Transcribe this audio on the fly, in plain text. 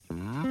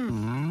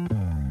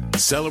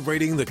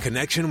celebrating the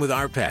connection with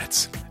our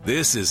pets.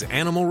 This is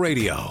Animal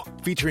Radio,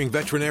 featuring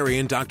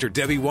veterinarian Dr.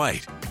 Debbie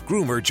White,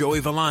 groomer Joey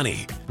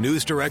Villani,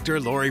 news director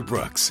Lori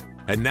Brooks.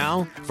 And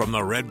now, from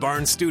the Red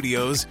Barn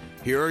Studios,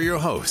 here are your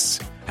hosts,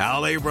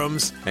 Hal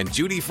Abrams and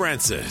Judy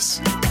Francis.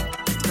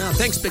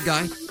 Thanks, big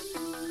guy.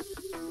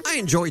 I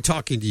enjoy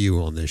talking to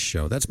you on this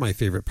show. That's my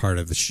favorite part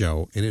of the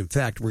show. And in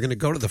fact, we're going to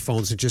go to the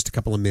phones in just a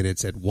couple of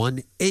minutes at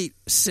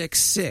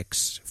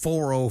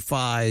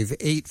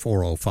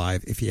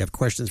 1-866-405-8405 if you have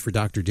questions for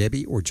Dr.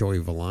 Debbie or Joey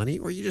Villani,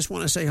 or you just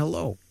want to say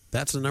hello.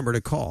 That's the number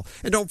to call.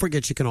 And don't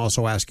forget, you can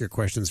also ask your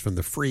questions from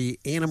the free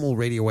Animal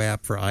Radio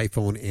app for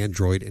iPhone,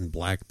 Android, and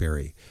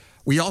BlackBerry.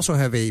 We also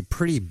have a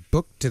pretty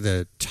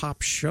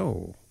book-to-the-top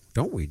show.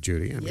 Don't we,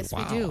 Judy? Yes,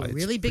 we do.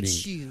 Really big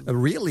shoe. A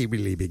really,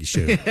 really big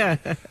shoe.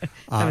 Haven't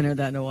heard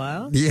that in a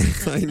while. Yeah,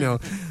 I know.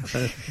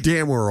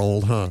 Damn, we're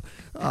old, huh?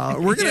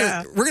 We're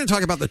gonna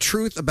talk about the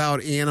truth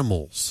about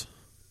animals.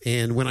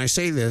 And when I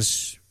say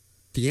this,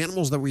 the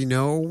animals that we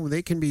know,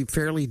 they can be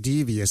fairly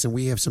devious, and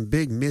we have some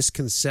big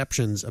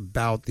misconceptions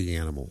about the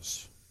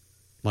animals.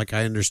 Like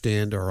I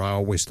understand, or I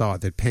always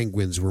thought, that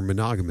penguins were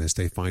monogamous.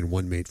 They find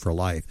one mate for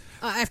life.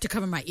 I have to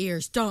cover my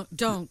ears. Don't.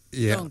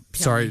 Yeah, don't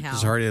tell sorry me how.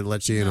 Sorry to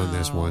let you in on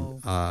this one.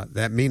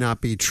 That may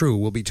not be true.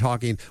 We'll be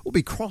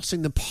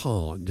crossing the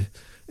pond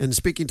and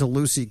speaking to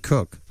Lucy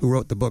Cook, who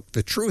wrote the book,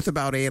 The Truth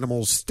About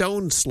Animals,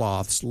 Stone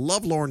Sloths,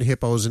 Lovelorn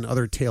Hippos, and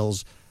Other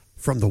Tales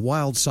from the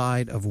Wild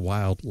Side of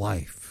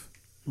Wildlife.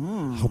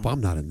 I hope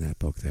I'm not in that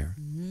book there.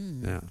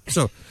 Yeah.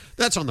 So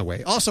that's on the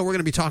way. Also, we're going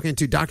to be talking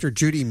to Dr.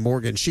 Judy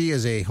Morgan. She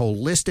is a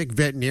holistic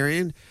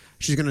veterinarian.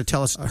 She's going to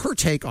tell us her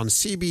take on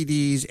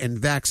CBDs and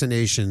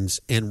vaccinations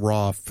and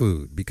raw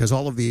food, because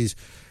all of these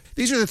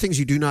are the things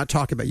you do not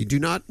talk about. You do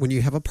not, when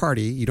you have a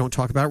party, you don't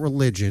talk about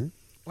religion.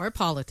 Or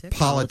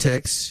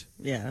politics.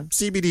 Yeah.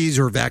 CBDs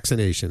or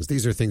vaccinations.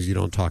 These are things you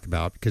don't talk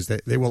about because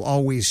they will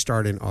always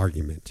start an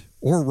argument.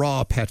 Or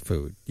raw pet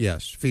food.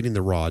 Yes, feeding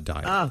the raw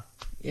diet. Oh,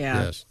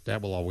 yeah. Yes,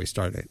 that will always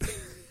start it.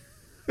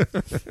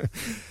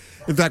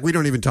 In fact, we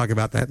don't even talk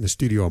about that in the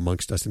studio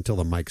amongst us until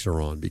the mics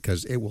are on,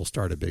 because it will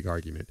start a big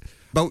argument.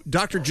 But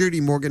Dr. Judy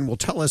Morgan will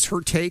tell us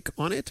her take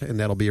on it, and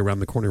that'll be around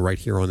the corner right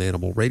here on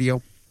Animal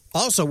Radio.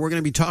 Also, we're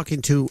going to be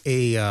talking to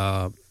a,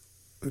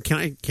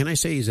 can I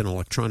say he's an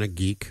electronic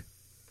geek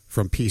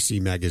from PC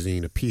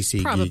Magazine, a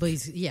PC Probably,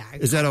 geek? yeah.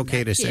 Is that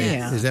okay to say?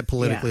 Yeah. Is that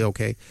politically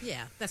okay?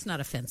 Yeah, that's not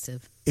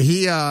offensive.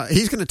 He's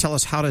going to tell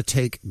us how to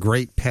take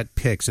great pet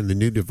pics and the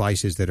new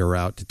devices that are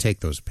out to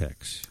take those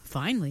pics.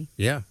 Finally.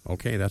 Yeah,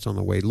 okay, that's on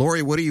the way.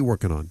 Lori, what are you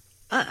working on?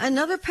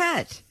 Another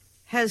pet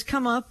has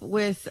come up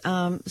with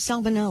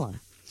salmonella.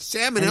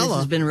 Salmonella? And this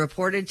has been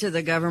reported to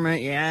the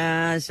government.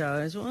 Yeah, so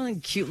it's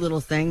one cute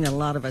little thing that a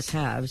lot of us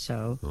have.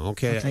 So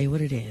okay. I'll tell you what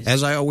it is.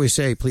 As I always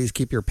say, please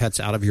keep your pets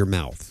out of your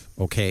mouth,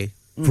 okay?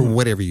 For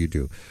whatever you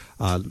do.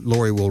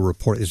 Lori will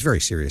report. It's very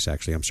serious,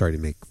 actually. I'm sorry to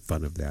make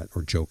fun of that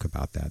or joke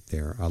about that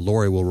there.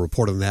 Lori will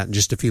report on that in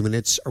just a few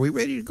minutes. Are we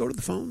ready to go to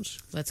the phones?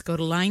 Let's go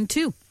to line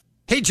 2.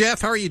 Hey, Jeff,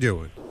 how are you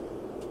doing?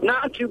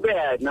 Not too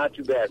bad.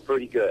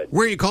 Pretty good.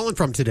 Where are you calling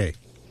from today?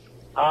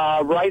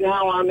 Right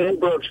now I'm in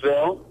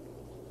Brooksville,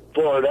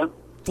 Florida.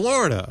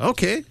 Florida,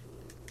 okay.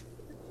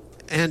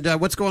 And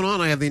what's going on?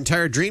 I have the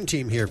entire dream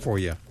team here for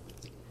you.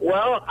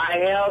 Well, I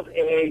have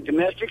a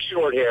domestic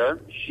short hair.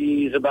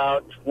 She's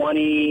about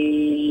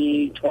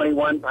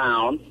 21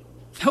 pounds.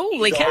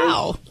 Holy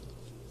cow.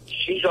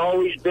 She's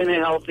always been a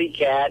healthy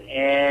cat,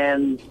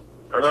 and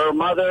her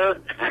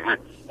mother,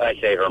 I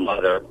say her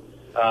mother,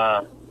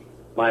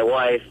 my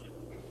wife,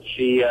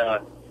 she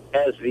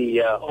has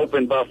the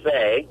open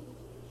buffet,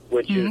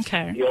 which is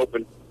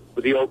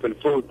the open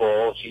food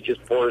bowl. She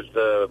just pours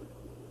the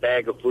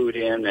bag of food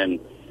in, and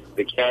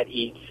the cat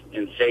eats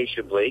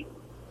insatiably.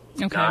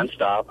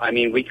 Nonstop. I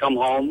mean, we come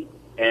home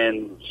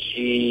and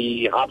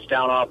she hops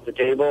down off the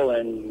table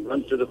and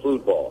runs to the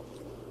food bowl.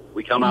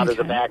 We come out of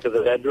the back of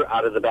the bedroom,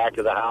 out of the back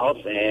of the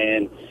house,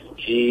 and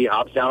she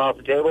hops down off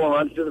the table and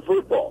runs to the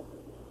food bowl.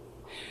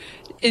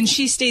 And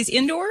she stays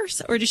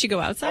indoors, or does she go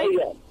outside? Oh,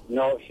 yeah.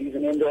 No, she's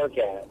an indoor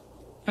cat.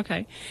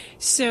 Okay.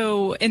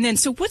 So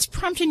what's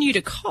prompting you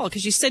to call?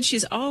 Because you said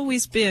she's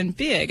always been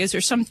big. Is there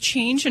some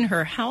change in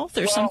her health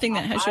or something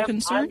that has you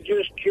concerned? I'm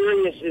just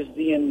curious, is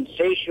the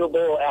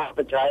insatiable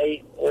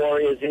appetite, or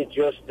is it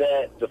just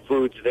that the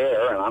food's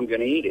there and I'm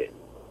going to eat it?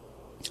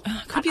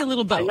 Could be a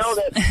little both. I know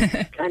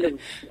that's kind of...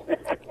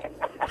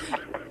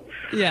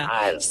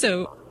 Yeah.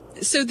 So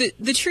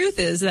the truth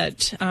is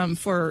that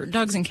for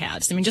dogs and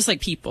cats, I mean, just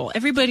like people,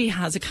 everybody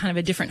has a kind of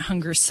a different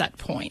hunger set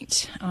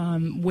point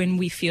when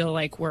we feel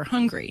like we're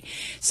hungry.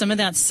 Some of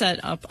that's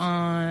set up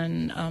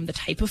on the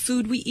type of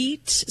food we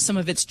eat. Some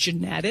of it's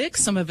genetic.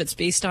 Some of it's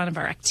based on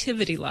our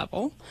activity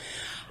level.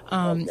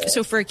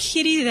 So for a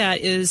kitty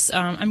that is,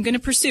 I'm going to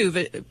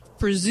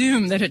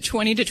presume that a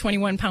 20 to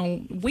 21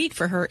 pound weight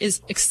for her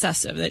is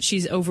excessive, that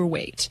she's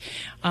overweight.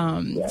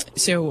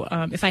 So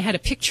if I had a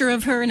picture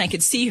of her and I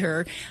could see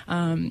her,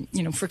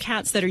 for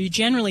cats that are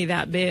generally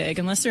that big,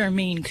 unless they're a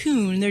Maine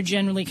Coon, they're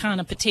generally kind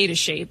of potato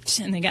shaped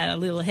and they got a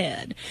little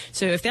head.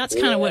 So if that's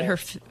kind of what her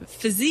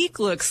physique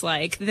looks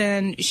like,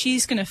 then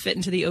she's going to fit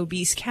into the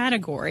obese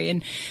category.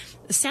 And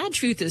the sad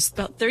truth is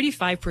about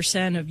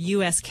 35% of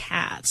U.S.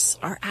 cats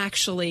are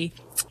actually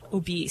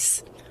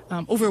obese.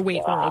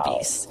 Overweight or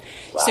obese.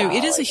 So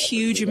it is a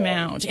huge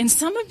amount. And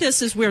some of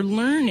this is we're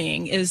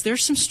learning is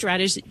there's some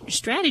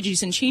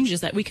strategies and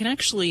changes that we can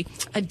actually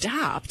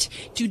adopt,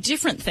 do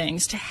different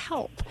things to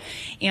help.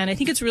 And I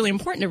think it's really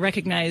important to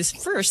recognize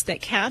first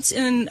that cats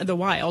in the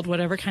wild,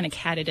 whatever kind of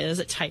cat it is,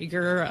 a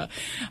tiger,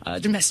 a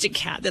domestic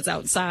cat that's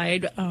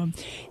outside,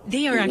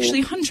 they are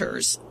actually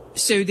hunters.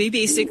 So they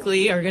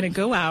basically are going to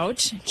go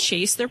out,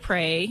 chase their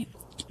prey,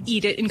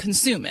 eat it and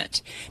consume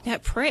it.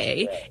 That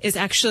prey is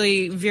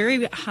actually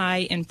very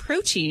high in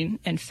protein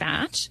and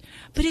fat,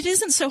 but it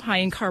isn't so high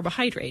in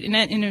carbohydrate. And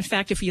in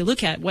fact, if you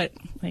look at what,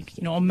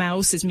 a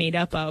mouse is made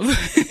up of,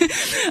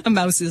 a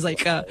mouse is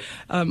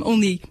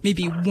only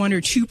maybe 1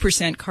 or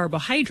 2%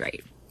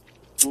 carbohydrate.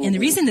 And the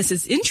reason this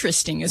is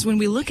interesting is when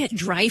we look at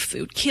dry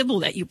food,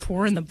 kibble that you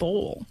pour in the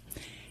bowl,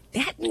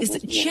 that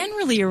is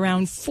generally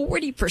around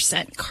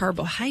 40%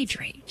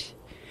 carbohydrate.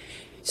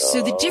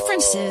 So the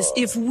difference is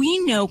if we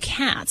know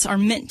cats are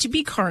meant to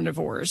be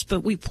carnivores,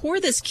 but we pour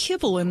this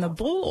kibble in the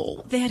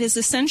bowl, that is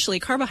essentially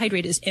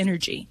carbohydrate is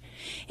energy.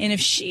 And if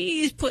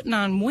she's putting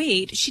on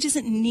weight, she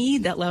doesn't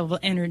need that level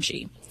of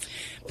energy.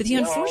 But the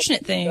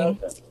unfortunate thing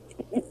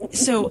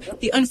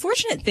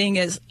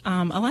is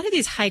a lot of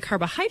these high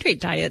carbohydrate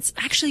diets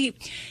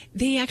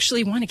they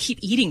actually want to keep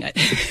eating it.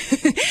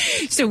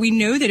 So we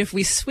know that if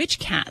we switch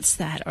cats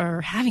that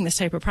are having this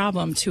type of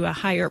problem to a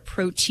higher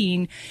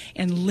protein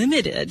and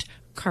limited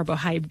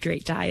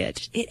carbohydrate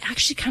diet, it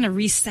actually kind of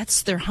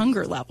resets their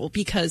hunger level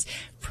because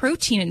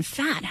protein and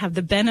fat have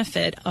the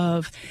benefit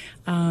of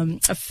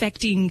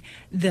affecting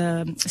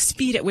the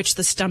speed at which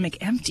the stomach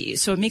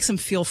empties. So it makes them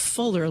feel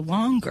fuller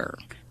longer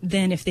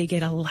than if they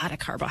get a lot of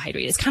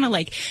carbohydrate. It's kind of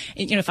like,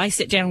 if I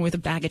sit down with a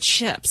bag of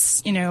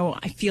chips,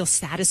 I feel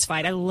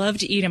satisfied. I love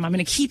to eat them. I'm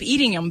going to keep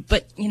eating them.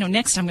 But,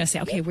 next I'm going to say,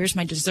 okay, where's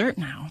my dessert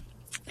now?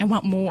 I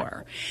want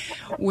more.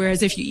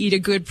 Whereas if you eat a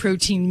good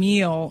protein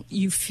meal,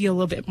 you feel a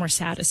little bit more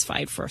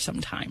satisfied for some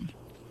time.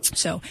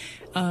 So,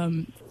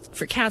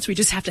 for cats, we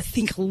just have to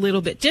think a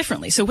little bit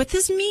differently. So what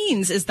this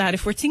means is that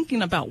if we're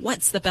thinking about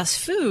what's the best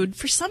food,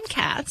 for some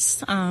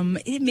cats,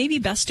 it may be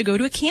best to go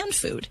to a canned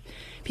food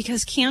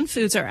because canned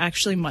foods are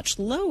actually much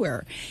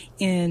lower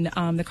in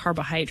the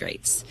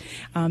carbohydrates.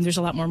 There's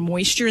a lot more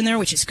moisture in there,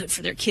 which is good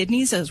for their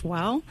kidneys as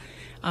well.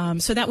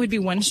 So that would be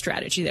one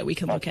strategy that we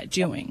can look at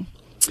doing.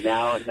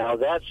 Now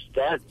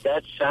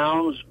that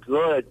sounds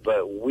good,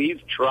 but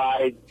we've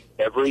tried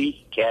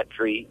every cat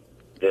treat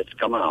that's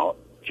come out,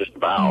 just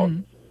about.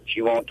 Mm-hmm.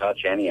 She won't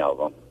touch any of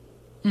them,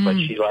 but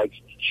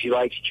she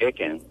likes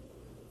chicken.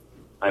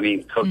 I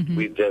mean, cooked.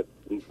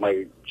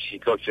 Mm-hmm. She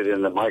cooks it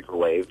in the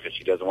microwave because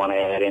she doesn't want to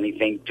add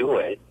anything to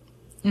it.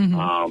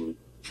 Mm-hmm.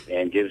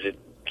 And gives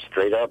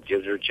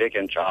her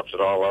chicken, chops it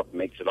all up,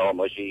 makes it all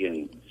mushy,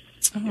 and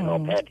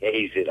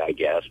pates it, I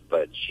guess.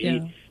 But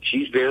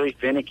she's very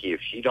finicky.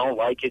 If she don't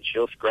like it,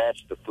 she'll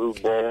scratch the food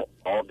bowl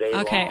all day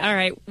long. Okay, all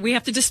right. We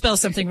have to dispel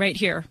something right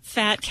here.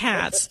 Fat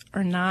cats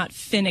are not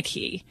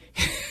finicky.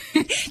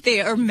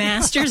 They are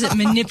masters at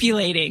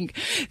manipulating.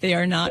 They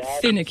are not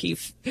finicky.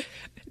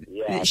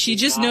 Yeah, she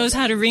just knows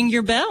how to ring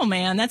your bell,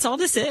 man. That's all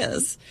this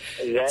is.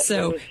 That's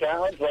what it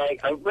sounds like.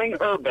 I ring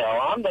her bell.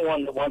 I'm the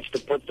one that wants to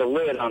put the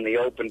lid on the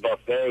open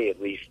buffet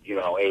at least,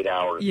 8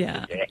 hours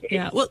a day.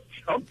 Yeah. Well,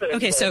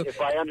 okay, so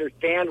if I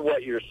understand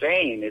what you're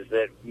saying is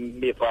that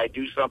if I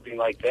do something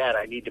like that,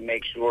 I need to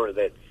make sure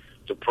that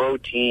the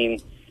protein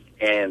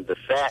and the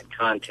fat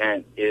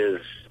content is.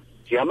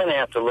 See, I'm going to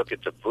have to look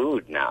at the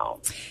food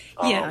now.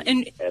 Yeah,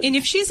 and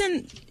if she's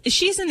in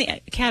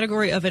the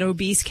category of an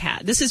obese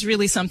cat, this is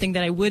really something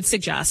that I would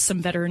suggest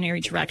some veterinary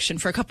direction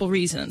for a couple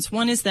reasons.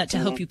 One is that to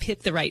help you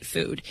pick the right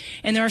food.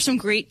 And there are some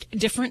great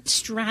different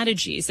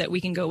strategies that we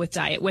can go with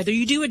diet, whether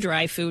you do a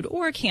dry food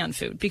or a canned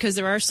food, because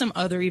there are some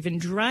other even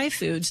dry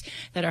foods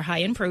that are high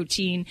in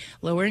protein,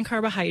 lower in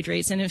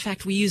carbohydrates, and in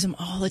fact, we use them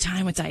all the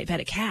time with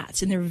diabetic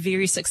cats, and they're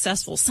very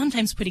successful,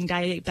 sometimes putting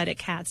diabetic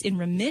cats in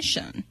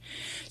remission.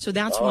 So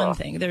that's one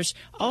thing. There's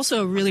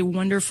also a really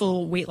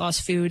wonderful weight loss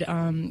food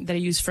that I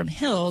use from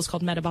Hills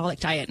called Metabolic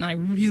Diet, and I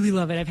really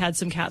love it. I've had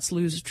some cats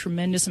lose a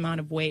tremendous amount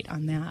of weight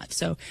on that.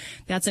 So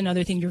that's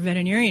another thing your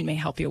veterinarian may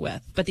help you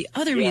with. But the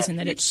other reason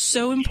that it's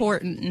so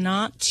important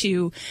not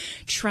to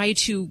try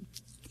to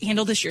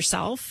handle this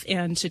yourself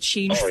and to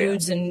change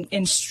foods and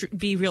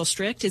be real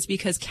strict is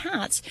because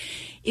cats,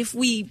 if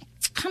we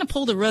kind of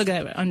pull the rug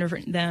out under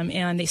them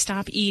and they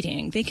stop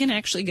eating, they can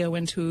actually go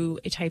into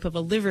a type of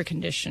a liver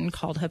condition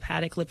called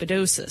hepatic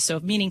lipidosis. So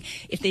meaning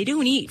if they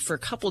don't eat for a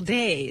couple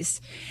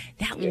days,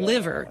 that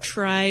liver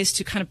tries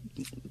to kind of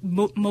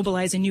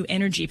mobilize a new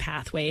energy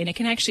pathway, and it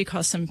can actually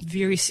cause some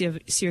very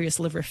serious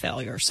liver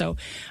failure. So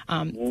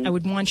I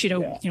would want you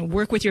to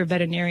work with your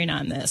veterinarian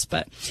on this.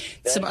 But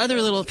some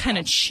other little kind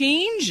of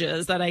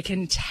changes that I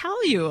can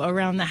tell you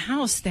around the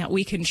house that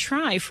we can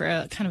try for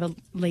a kind of a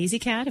lazy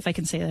cat, if I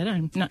can say that.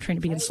 I'm not trying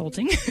to be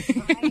insulting,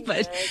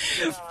 but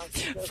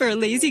for a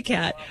lazy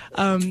cat,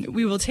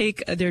 we will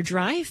take their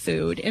dry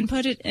food and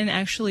put it in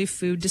actually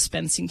food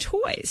dispensing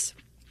toys.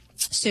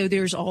 So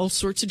there's all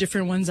sorts of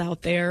different ones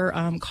out there.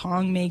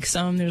 Kong makes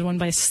them. There's one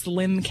by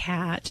Slim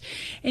Cat.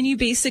 And you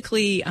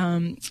basically,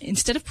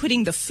 instead of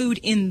putting the food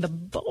in the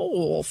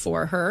bowl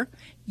for her,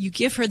 you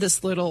give her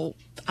this little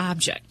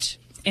object.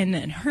 And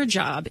then her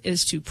job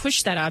is to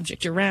push that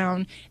object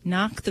around,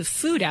 knock the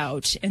food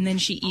out, and then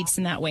she eats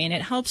in that way. And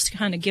it helps to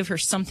kind of give her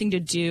something to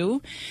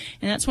do.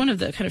 And that's one of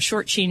the kind of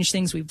shortchange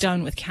things we've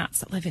done with cats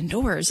that live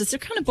indoors is they're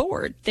kind of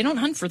bored. They don't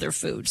hunt for their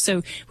food.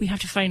 So we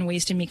have to find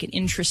ways to make it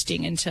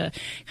interesting and to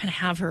kind of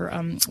have her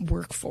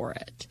work for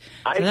it.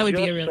 So that would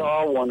be a really...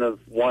 saw one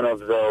of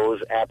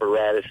those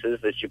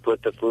apparatuses that you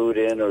put the food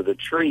in, or the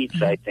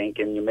treats, I think,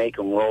 and you make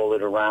them roll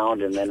it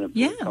around, and then the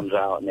food comes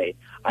out. And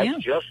I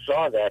just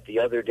saw that the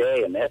other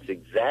day, and that's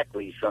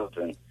exactly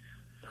something.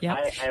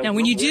 Yeah. Now,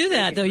 when you do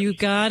that, though, you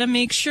got to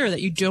make sure that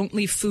you don't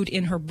leave food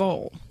in her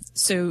bowl.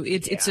 So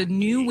it's a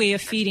new way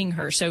of feeding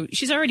her. So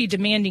she's already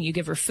demanding you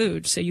give her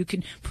food. So you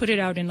can put it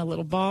out in a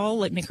little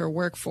ball, make her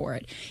work for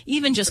it.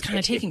 Even just kind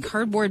of taking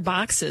cardboard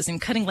boxes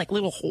and cutting like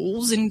little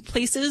holes in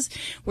places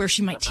where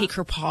she might take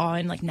her paw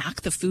and like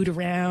knock the food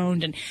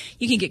around. And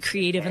you can get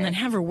creative and then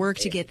have her work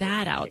to get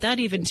that out. That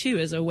even too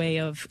is a way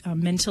of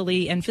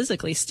mentally and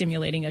physically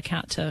stimulating a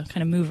cat to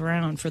kind of move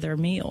around for their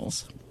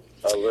meals.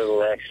 A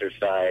little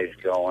exercise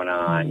going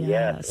on.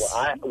 Yes.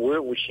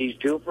 Well, she's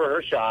due for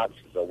her shots,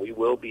 so we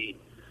will be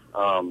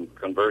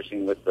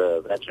conversing with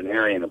the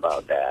veterinarian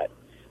about that,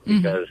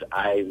 because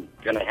I'm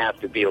going to have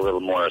to be a little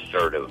more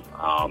assertive.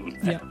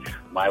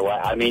 My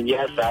wife, I mean,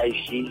 yes,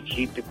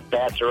 she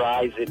bats her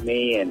eyes at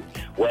me and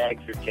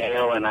wags her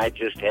tail, and I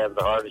just have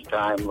the hardest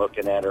time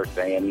looking at her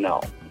saying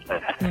no.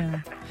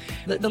 Yeah.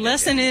 The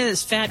lesson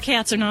is fat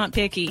cats are not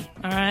picky,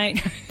 all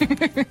right?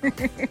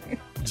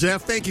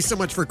 Jeff, thank you so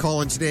much for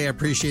calling today. I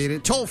appreciate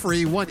it. Toll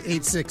free,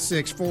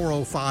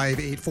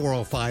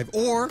 1-866-405-8405,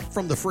 or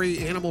from the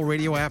free Animal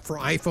Radio app for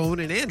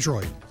iPhone and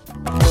Android.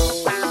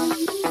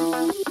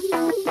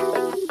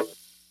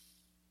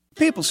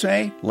 People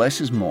say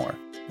less is more.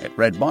 At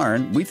Red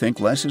Barn, we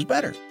think less is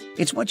better.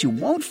 It's what you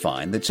won't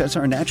find that sets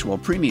our natural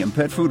premium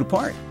pet food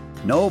apart.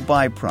 No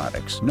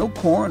byproducts, no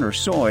corn or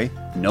soy,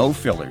 no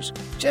fillers.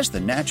 Just the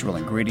natural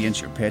ingredients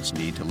your pets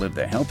need to live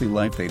the healthy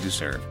life they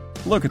deserve.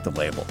 Look at the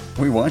label.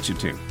 We want you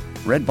to.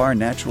 Red Barn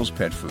Naturals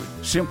Pet Food.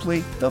 Simply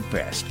the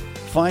best.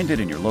 Find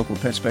it in your local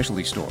pet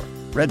specialty store.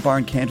 Red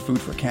Barn canned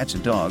food for cats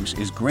and dogs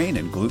is grain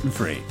and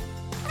gluten-free.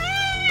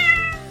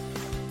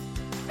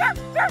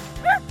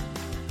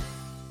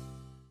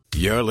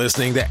 You're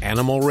listening to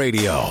Animal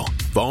Radio.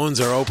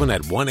 Phones are open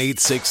at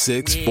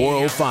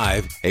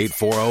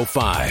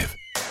 1-866-405-8405.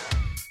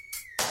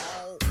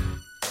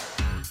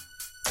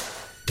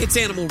 It's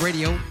Animal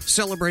Radio,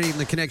 celebrating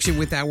the connection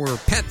with our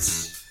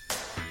pets.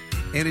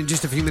 And in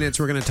just a few minutes,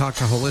 we're going to talk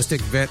to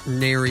holistic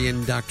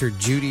veterinarian Dr.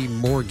 Judy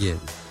Morgan.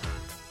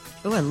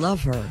 Oh, I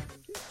love her.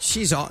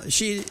 She'll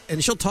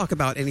talk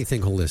about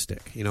anything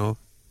holistic, you know.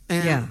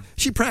 And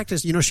she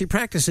practices.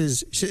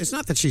 It's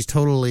not that she's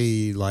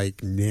totally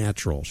like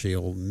natural.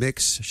 She'll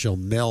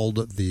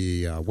meld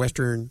the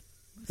Western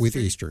with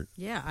Eastern.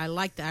 Yeah, I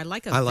like that. I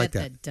like a vet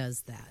that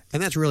does that.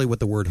 And that's really what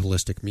the word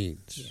holistic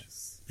means.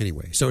 Yes.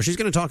 Anyway, so she's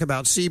going to talk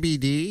about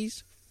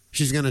CBDs.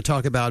 She's going to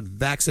talk about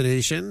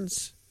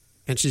vaccinations.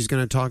 And she's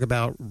going to talk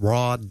about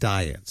raw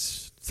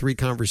diets. 3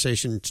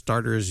 conversation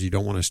starters you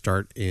don't want to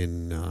start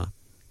in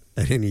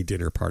at any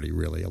dinner party,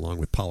 really, along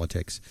with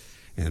politics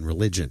and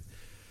religion.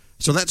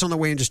 So that's on the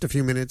way in just a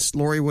few minutes.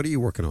 Lori, what are you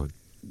working on?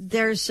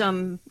 There's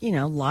some,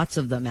 lots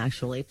of them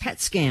actually, pet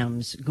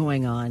scams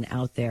going on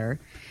out there.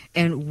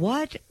 And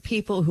what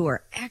people who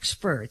are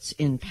experts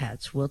in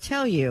pets will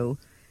tell you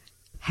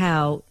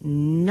how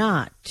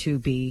not to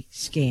be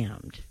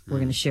scammed. We're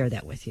going to share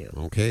that with you.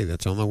 Okay,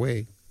 that's on the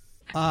way.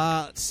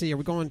 Let's see. Are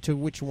we going to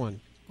which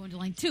one? Going to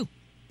line 2.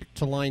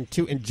 To line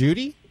 2. And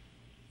Judy?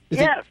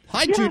 Yes.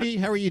 Hi, yes. Judy.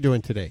 How are you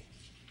doing today?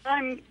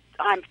 I'm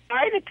fine,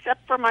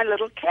 except for my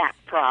little cat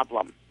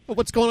problem. Well,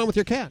 what's going on with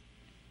your cat?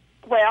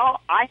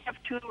 Well, I have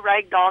 2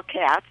 ragdoll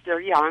cats. They're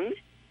young,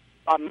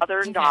 a mother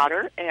and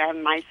daughter,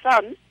 and my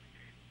son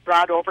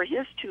brought over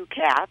his 2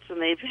 cats,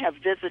 and they have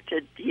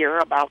visited here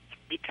about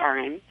 3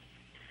 times.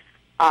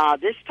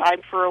 This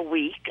time for a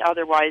week.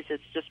 Otherwise,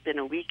 it's just been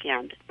a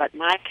weekend. But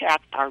my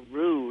cats are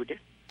rude.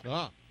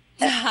 Ah.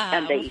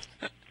 And they...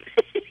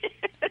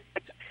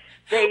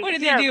 What are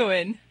they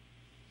doing?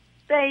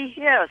 They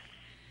hiss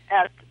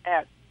at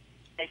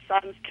my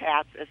son's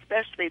cats,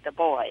 especially the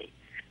boy.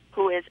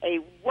 who is a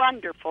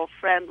wonderful,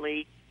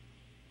 friendly,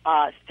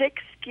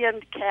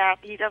 thick-skinned cat.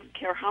 He doesn't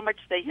care how much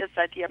they hiss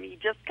at him. He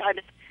just kind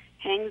of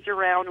hangs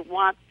around and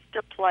wants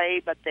to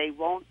play, but they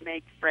won't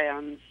make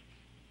friends.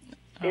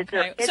 Okay. Is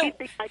there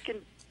anything I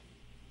can...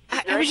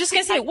 I was just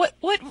going to say,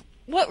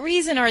 what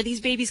reason are these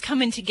babies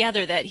coming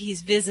together that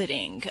he's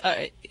visiting?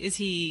 Is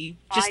he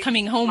just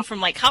coming home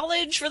from, like,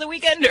 college for the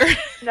weekend? Or?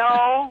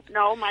 No,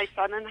 my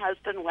son and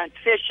husband went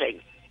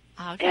fishing.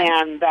 Okay.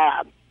 And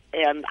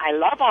I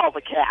love all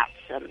the cats,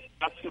 and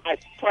that's my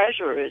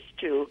pleasure is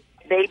to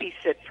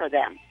babysit for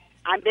them.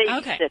 I'm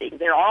babysitting. Okay.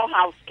 They're all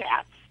house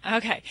cats.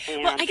 Okay.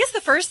 Well, I guess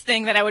the first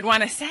thing that I would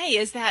want to say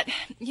is that,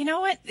 you know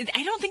what,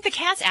 I don't think the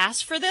cats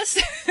asked for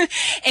this.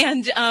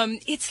 And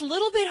it's a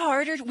little bit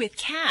harder with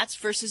cats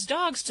versus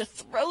dogs to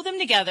throw them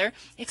together,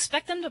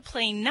 expect them to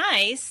play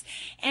nice,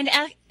 and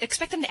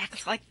expect them to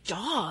act like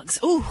dogs.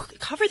 Ooh,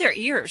 cover their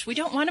ears. We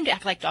don't want them to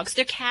act like dogs.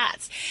 They're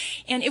cats.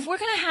 And if we're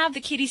going to have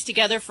the kitties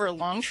together for a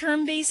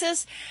long-term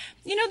basis,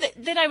 you know,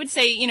 that I would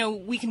say, you know,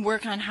 we can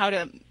work on how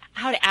to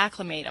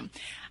acclimate them.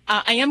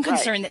 I am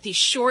concerned that these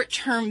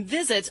short-term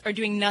visits are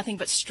doing nothing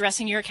but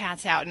stressing your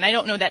cats out, and I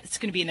don't know that it's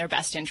going to be in their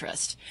best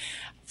interest.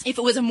 If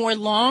it was a more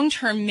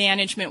long-term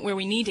management where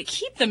we need to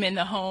keep them in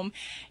the home,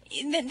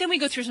 then we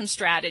go through some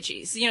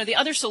strategies. You know, the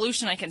other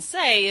solution I can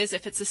say is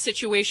if it's a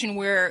situation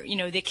where, you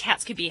know, the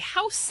cats could be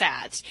house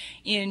sat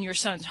in your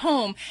son's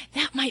home,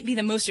 that might be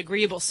the most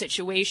agreeable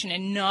situation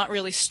and not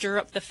really stir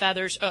up the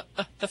feathers,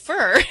 the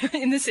fur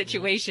in the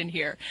situation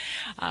here.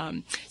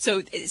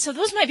 So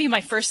those might be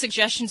my first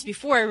suggestions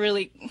before I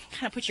really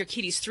kind of put your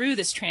kitties through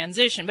this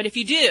transition. But if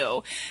you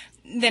do,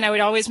 then I would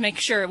always make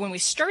sure when we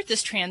start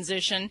this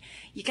transition,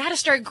 you got to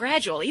start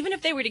gradual. Even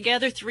if they were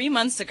together 3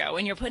 months ago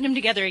and you're putting them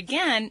together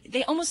again,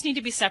 they almost need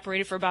to be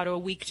separated for about a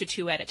week to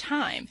 2 at a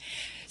time.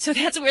 So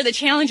that's where the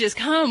challenges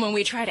come when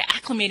we try to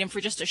acclimate them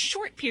for just a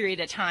short period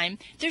of time.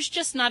 There's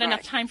just not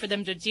enough time for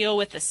them to deal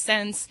with the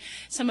sense,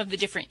 some of the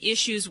different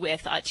issues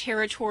with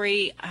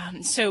territory.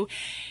 So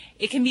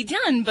it can be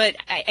done, but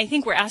I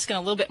think we're asking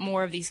a little bit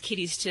more of these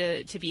kitties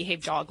to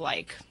behave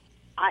dog-like.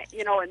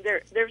 And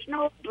there's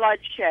no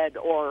bloodshed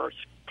or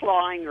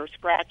clawing or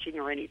scratching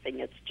or anything.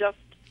 It's just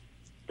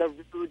the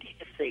rude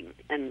hissing.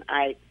 And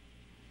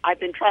I've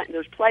been trying.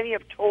 There's plenty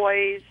of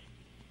toys.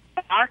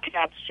 Our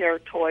cats share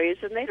toys,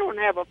 and they don't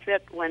have a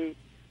fit when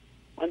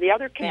the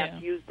other cats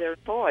use their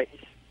toys.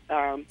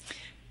 So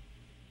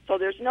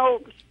there's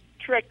no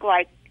trick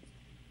like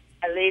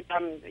I lay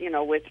them,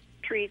 with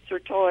treats or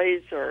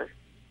toys or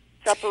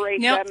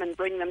separate them and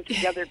bring them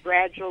together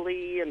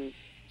gradually and.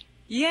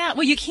 Yeah,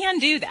 well, you can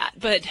do that,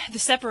 but the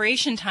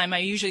separation time I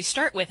usually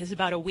start with is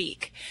about a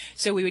week.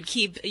 So we would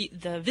keep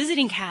the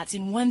visiting cats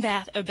in one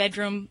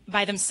bedroom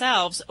by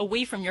themselves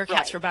away from your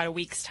cats for about a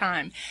week's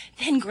time.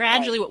 Then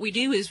gradually what we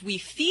do is we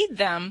feed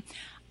them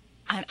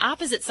on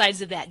opposite sides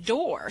of that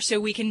door so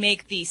we can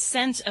make the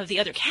scent of the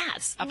other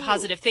cats a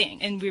positive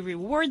thing, and we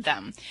reward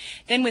them.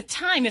 Then with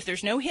time, if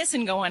there's no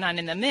hissing going on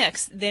in the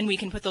mix, then we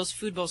can put those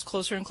food bowls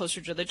closer and closer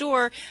to the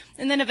door,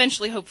 and then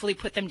eventually hopefully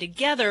put them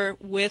together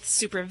with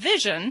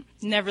supervision,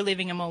 never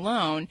leaving them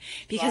alone.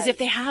 Because if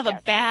they have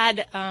a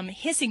bad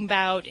hissing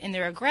bout and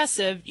they're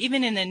aggressive,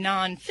 even in a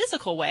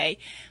non-physical way,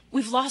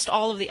 we've lost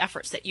all of the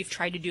efforts that you've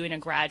tried to do in a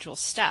gradual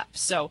step.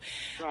 So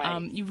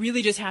you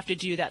really just have to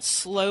do that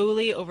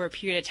slowly over a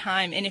period of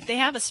time. And if they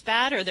have a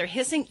spat or they're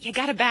hissing, you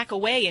got to back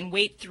away and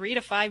wait 3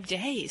 to 5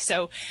 days.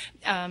 So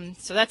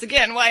that's,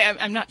 again, why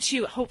I'm not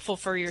too hopeful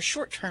for your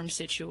short-term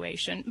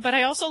situation. But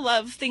I also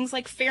love things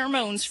like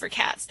pheromones for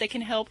cats. They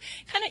can help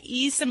kind of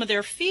ease some of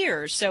their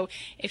fears. So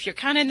if you're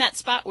kind of in that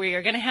spot where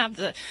you're going to have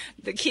the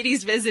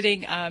kitties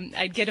visiting,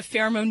 I'd get a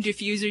pheromone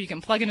diffuser. You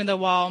can plug into the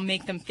wall,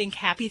 make them think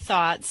happy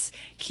thoughts,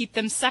 keep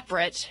them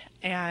separate,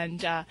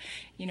 and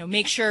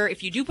make sure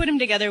if you do put them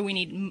together, we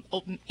need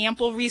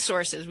ample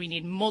resources. We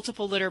need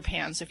multiple litter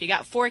pans. So if you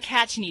got 4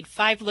 cats, you need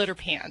 5 litter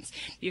pans.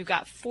 If you've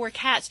got 4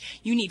 cats,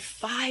 you need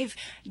 5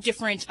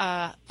 different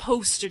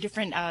posts or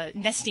different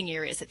nesting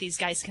areas that these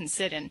guys can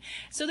sit in.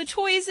 So the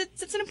toys,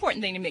 it's an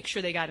important thing to make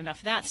sure they got enough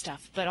of that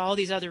stuff, but all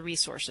these other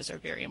resources are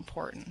very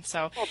important.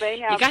 So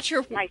you got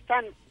your... My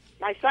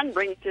son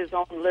brings his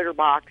own litter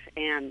box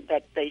and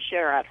that they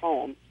share at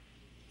home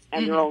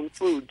and their own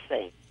food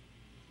thing.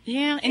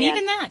 Yeah, and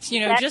even that,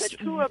 just...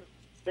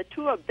 The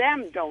two of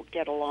them don't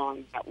get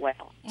along that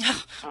well.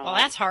 Well,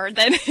 that's hard.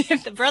 Then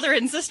if the brother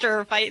and sister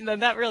are fighting,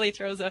 then that really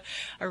throws a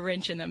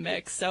wrench in the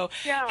mix. So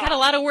got a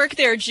lot of work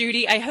there,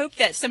 Judy. I hope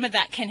that some of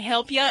that can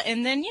help you.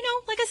 And then,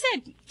 like I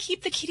said,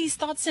 keep the kitties'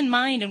 thoughts in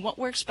mind and what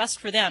works best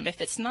for them. If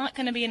it's not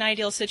going to be an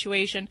ideal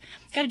situation,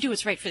 got to do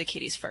what's right for the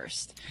kitties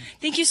first.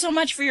 Thank you so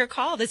much for your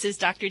call. This is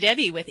Dr.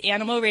 Debbie with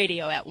Animal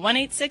Radio at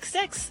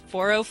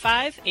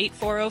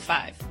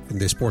 1-866-405-8405.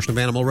 And this portion of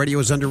Animal Radio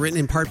is underwritten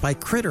in part by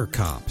Critter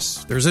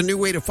Cops. There's a new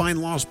way to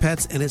find lost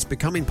pets, and it's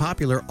becoming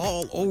popular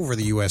all over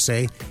the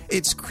USA,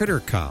 it's Critter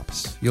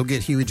Cops. You'll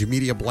get huge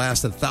media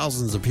blasts of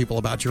thousands of people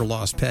about your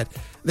lost pet.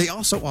 They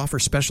also offer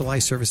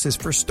specialized services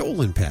for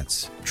stolen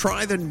pets.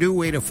 Try the new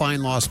way to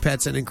find lost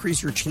pets and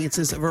increase your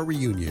chances of a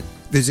reunion.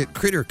 Visit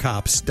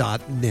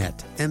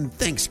CritterCops.net. And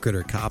thanks,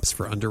 Critter Cops,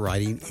 for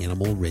underwriting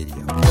Animal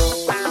Radio.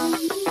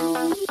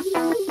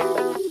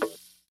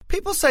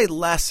 People say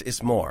less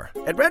is more.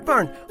 At Red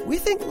Barn, we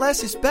think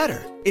less is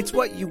better. It's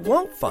what you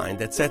won't find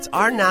that sets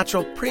our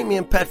natural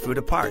premium pet food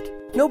apart.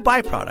 No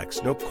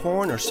byproducts, no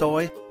corn or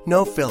soy,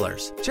 no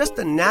fillers. Just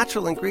the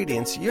natural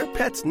ingredients your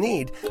pets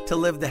need to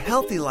live the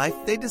healthy life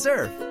they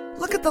deserve.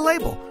 Look at the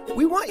label.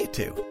 We want you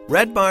to.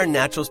 Red Barn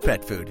Naturals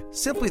Pet Food.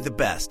 Simply the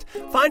best.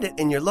 Find it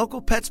in your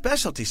local pet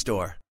specialty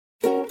store.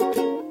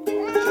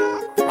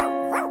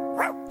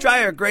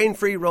 Try our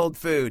grain-free rolled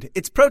food.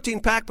 It's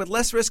protein-packed with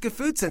less risk of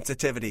food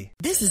sensitivity.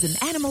 This is an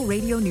Animal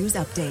Radio News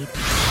Update.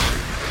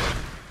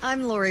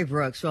 I'm Lori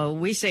Brooks. Well,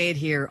 we say it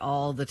here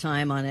all the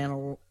time on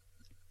Animal...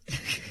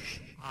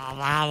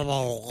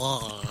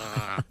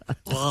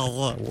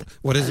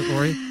 What is it,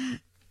 Lori?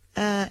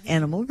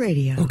 Animal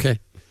Radio. Okay.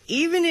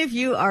 Even if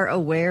you are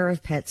aware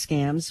of pet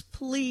scams,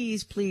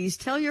 please, please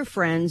tell your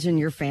friends and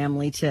your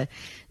family to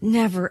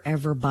never,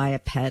 ever buy a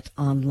pet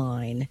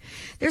online.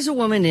 There's a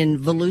woman in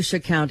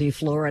Volusia County,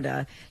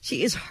 Florida.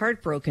 She is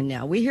heartbroken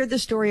now. We hear the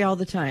story all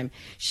the time.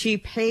 She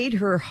paid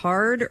her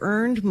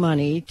hard-earned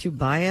money to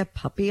buy a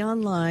puppy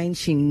online.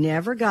 She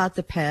never got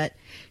the pet.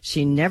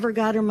 She never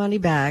got her money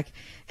back.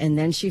 And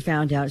then she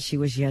found out she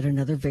was yet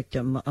another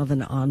victim of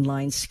an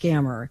online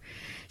scammer.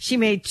 She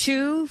made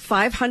two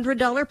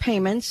 $500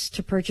 payments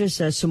to purchase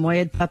a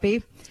Samoyed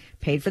puppy,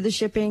 paid for the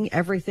shipping,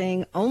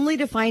 everything, only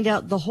to find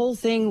out the whole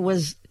thing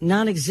was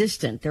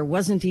non-existent. There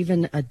wasn't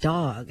even a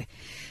dog.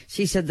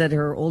 She said that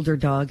her older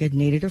dog had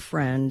needed a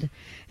friend,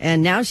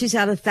 and now she's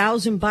out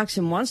 $1,000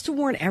 and wants to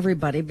warn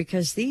everybody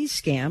because these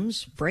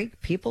scams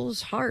break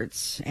people's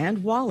hearts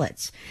and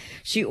wallets.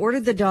 She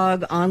ordered the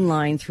dog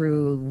online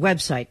through a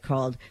website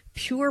called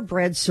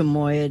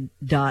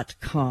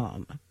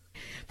purebredsamoyed.com.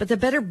 But the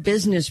Better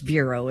Business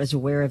Bureau is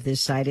aware of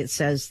this site. It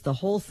says the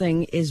whole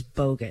thing is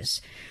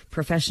bogus.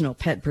 Professional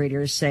pet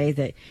breeders say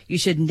that you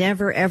should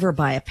never, ever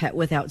buy a pet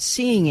without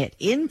seeing it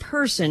in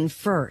person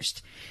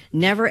first.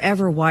 Never,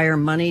 ever wire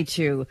money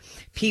to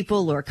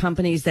people or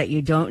companies that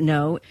you don't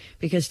know,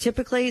 because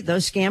typically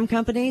those scam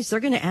companies, they're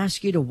going to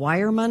ask you to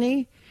wire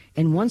money.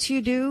 And once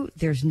you do,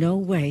 there's no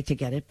way to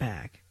get it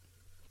back.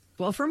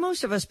 Well, for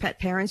most of us pet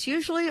parents,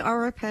 usually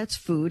our pet's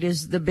food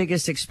is the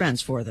biggest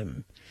expense for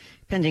them,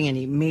 pending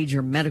any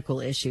major medical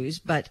issues.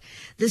 But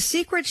the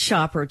Secret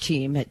Shopper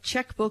team at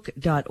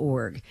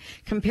checkbook.org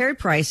compared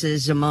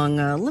prices among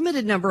a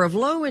limited number of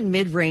low and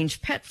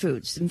mid-range pet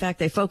foods. In fact,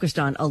 they focused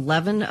on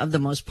 11 of the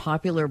most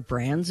popular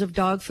brands of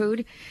dog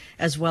food,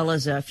 as well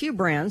as a few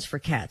brands for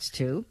cats,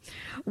 too.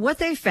 What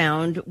they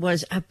found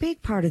was a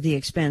big part of the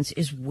expense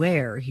is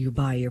where you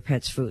buy your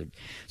pet's food.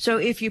 So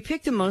if you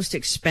pick the most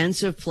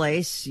expensive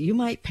place, you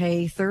might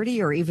pay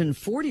 30 or even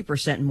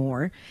 40%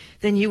 more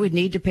than you would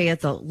need to pay at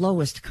the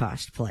lowest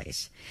cost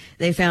place.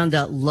 They found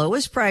the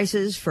lowest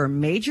prices for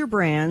major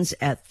brands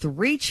at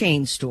 3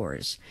 chain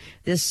stores.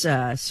 This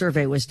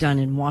survey was done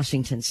in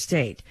Washington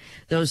State.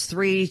 Those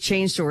 3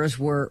 chain stores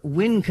were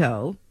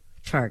Winco,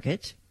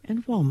 Target,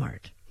 and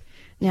Walmart.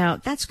 Now,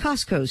 that's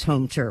Costco's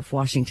home turf,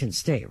 Washington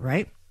State,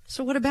 right?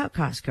 So what about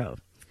Costco?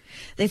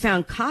 They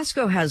found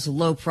Costco has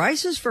low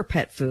prices for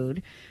pet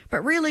food,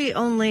 but really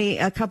only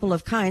a couple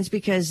of kinds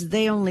because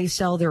they only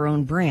sell their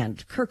own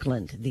brand,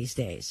 Kirkland, these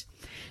days.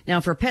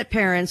 Now, for pet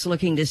parents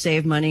looking to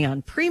save money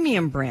on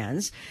premium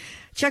brands,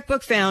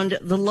 Checkbook found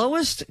the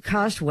lowest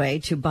cost way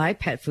to buy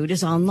pet food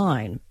is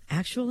online,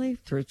 actually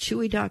through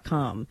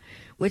Chewy.com,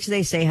 which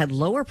they say had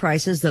lower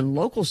prices than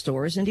local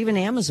stores and even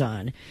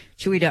Amazon.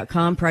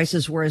 Chewy.com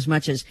prices were as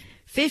much as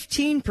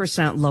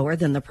 15% lower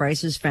than the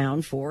prices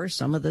found for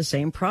some of the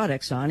same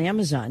products on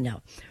Amazon.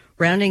 Now,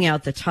 rounding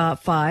out the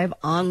top 5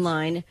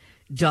 online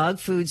dog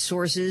food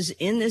sources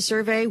in this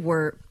survey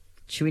were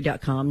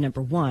Chewy.com,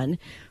 number 1,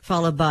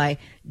 followed by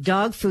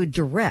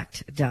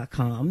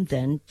dogfooddirect.com,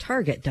 then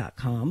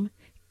Target.com.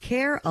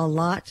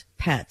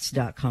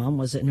 CareALotPets.com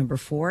was at number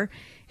 4,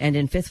 and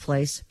in 5th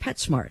place,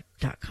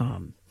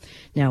 PetSmart.com.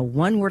 Now,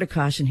 one word of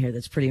caution here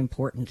that's pretty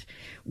important.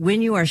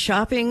 When you are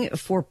shopping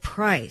for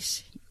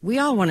price, we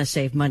all want to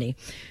save money,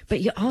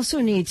 but you also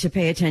need to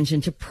pay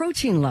attention to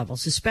protein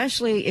levels,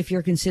 especially if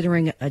you're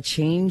considering a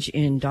change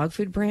in dog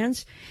food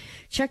brands.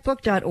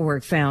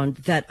 Checkbook.org found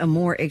that a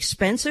more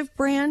expensive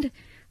brand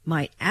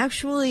might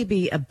actually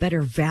be a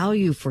better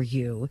value for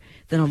you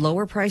than a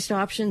lower priced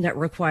option that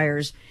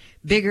requires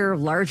bigger,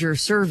 larger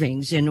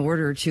servings in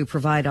order to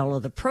provide all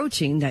of the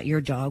protein that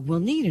your dog will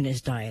need in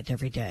his diet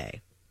every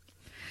day.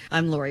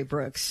 I'm Lori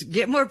Brooks.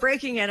 Get more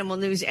breaking animal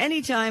news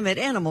anytime at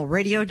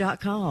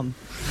animalradio.com.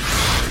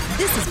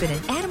 This has been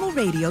an Animal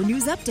Radio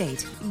News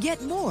Update.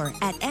 Get more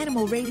at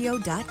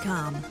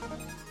animalradio.com.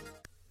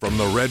 From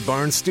the Red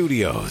Barn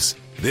Studios,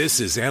 this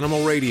is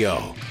Animal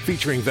Radio,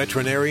 featuring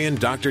veterinarian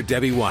Dr.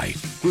 Debbie White,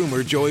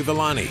 groomer Joey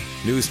Villani,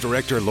 news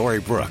director Lori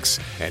Brooks,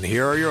 and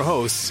here are your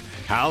hosts,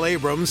 Hal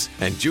Abrams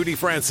and Judy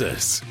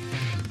Francis.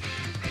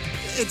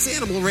 It's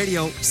Animal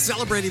Radio,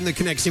 celebrating the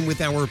connection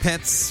with our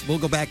pets. We'll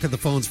go back to the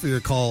phones for your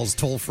calls,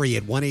 toll free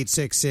at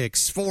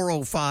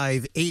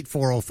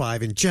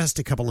 1-866-405-8405 in just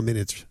a couple of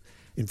minutes.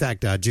 In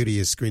fact, Judy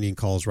is screening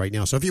calls right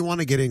now. So if you want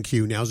to get in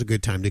queue, now's a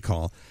good time to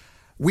call.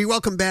 We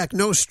welcome back,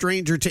 no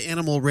stranger to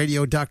Animal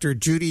Radio, Dr.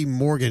 Judy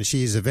Morgan.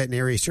 She's a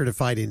veterinary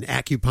certified in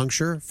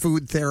acupuncture,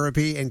 food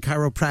therapy, and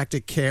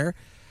chiropractic care.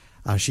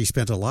 She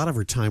spent a lot of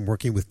her time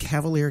working with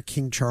Cavalier,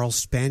 King Charles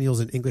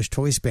Spaniels, and English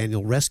Toy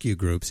Spaniel rescue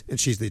groups, and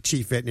she's the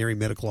chief veterinary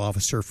medical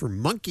officer for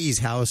Monkey's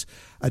House,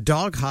 a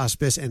dog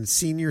hospice and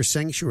senior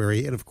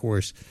sanctuary, and of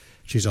course,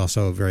 she's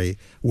also a very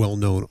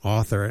well-known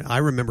author. I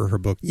remember her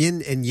book,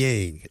 Yin and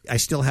Yang. I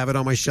still have it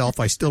on my shelf.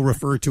 I still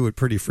refer to it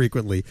pretty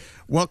frequently.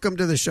 Welcome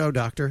to the show,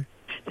 Doctor.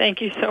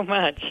 Thank you so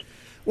much.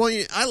 Well,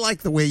 I like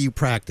the way you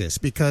practice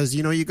because,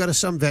 you go to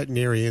some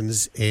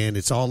veterinarians and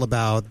it's all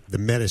about the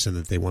medicine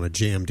that they want to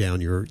jam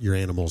down your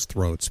animals'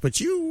 throats.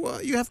 But you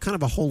have kind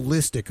of a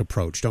holistic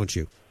approach, don't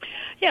you?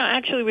 Yeah,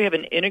 actually we have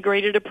an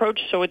integrated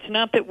approach, so it's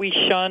not that we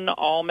shun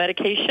all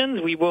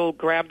medications. We will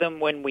grab them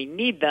when we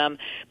need them,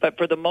 but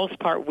for the most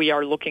part we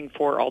are looking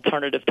for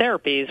alternative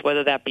therapies,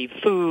 whether that be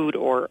food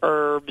or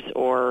herbs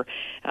or,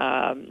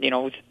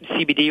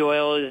 CBD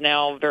oil is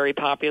now very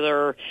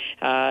popular.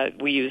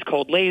 We use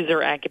cold laser,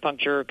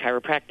 acupuncture,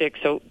 chiropractic,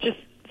 so just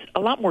a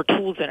lot more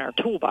tools in our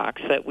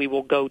toolbox that we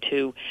will go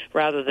to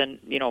rather than,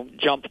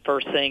 jump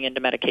first thing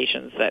into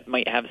medications that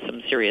might have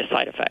some serious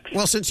side effects.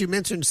 Well, since you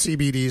mentioned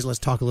CBDs, let's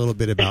talk a little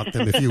bit about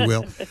them, if you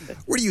will.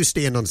 Where do you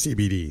stand on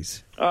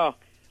CBDs? Oh,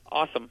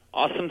 awesome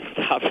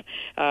stuff.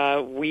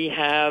 We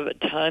have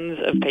tons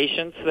of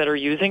patients that are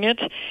using it,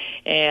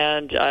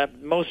 and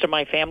most of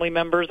my family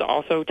members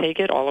also take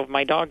it. All of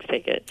my dogs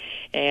take it,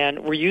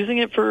 and we're using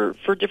it for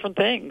different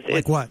things.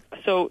 Like what?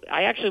 So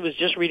I actually was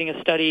just reading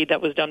a study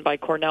that was done by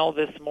Cornell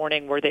this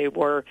morning where they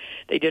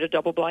did a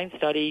double-blind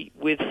study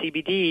with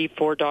CBD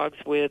for dogs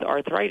with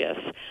arthritis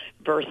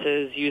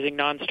versus using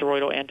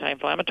non-steroidal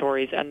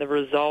anti-inflammatories, and the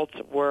results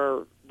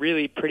were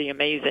really pretty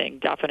amazing,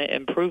 definite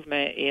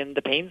improvement in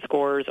the pain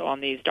scores on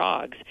these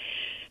dogs.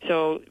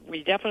 So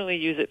we definitely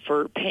use it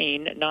for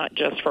pain, not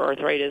just for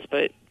arthritis,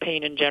 but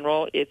pain in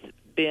general. It's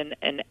been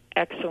an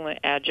excellent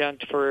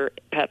adjunct for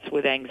pets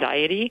with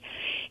anxiety,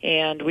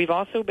 and we've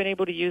also been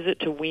able to use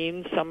it to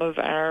wean some of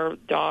our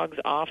dogs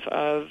off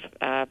of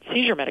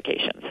seizure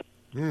medications.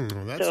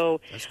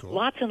 That's cool.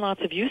 Lots and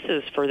lots of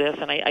uses for this,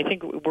 and I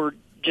think we're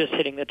just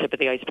hitting the tip of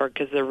the iceberg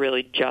because they're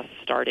really just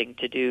starting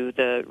to do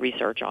the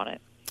research on it.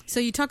 So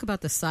you talk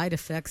about the side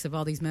effects of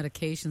all these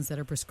medications that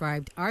are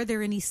prescribed. Are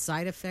there any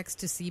side effects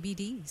to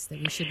CBDs that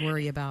we should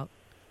worry about?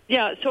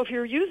 Yeah, so if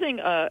you're using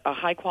a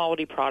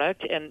high-quality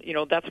product, and,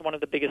 that's one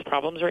of the biggest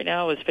problems right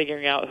now is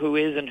figuring out who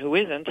is and who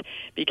isn't,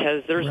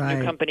 because there's a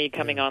new company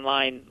coming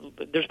online.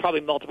 There's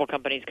probably multiple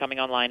companies coming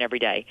online every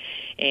day.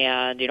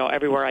 And,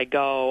 everywhere I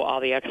go,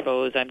 all the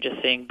expos, I'm just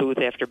seeing booth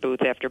after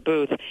booth after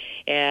booth.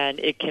 And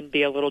it can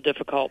be a little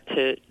difficult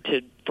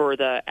for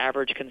the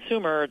average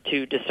consumer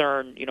to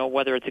discern,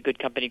 whether it's a good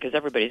company, because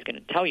everybody's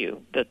going to tell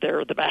you that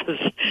they're the best.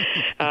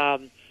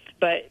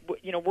 But,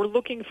 we're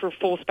looking for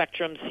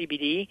full-spectrum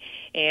CBD,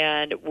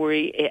 and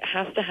it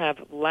has to have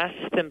less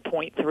than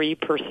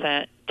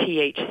 0.3%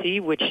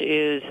 THC, which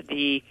is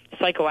the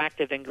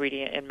psychoactive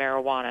ingredient in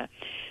marijuana.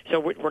 So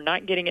we're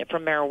not getting it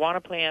from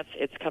marijuana plants.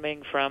 It's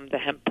coming from the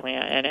hemp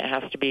plant, and it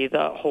has to be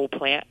the whole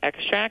plant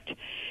extract.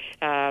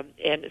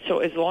 And so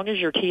as long as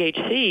your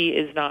THC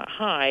is not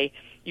high,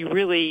 you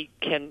really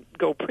can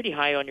go pretty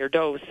high on your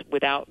dose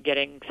without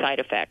getting side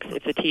effects.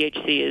 If the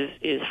THC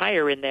is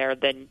higher in there,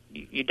 then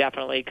you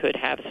definitely could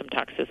have some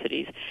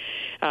toxicities.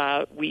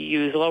 We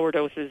use lower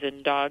doses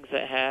in dogs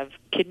that have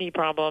kidney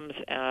problems.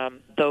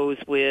 Those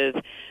with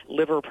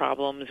liver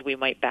problems, we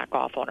might back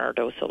off on our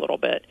dose a little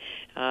bit.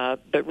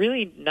 But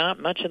really not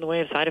much in the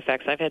way of side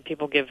effects. I've had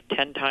people give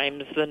 10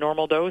 times the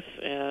normal dose,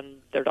 and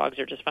their dogs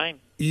are just fine.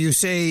 You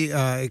say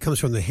it comes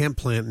from the hemp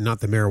plant, not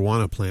the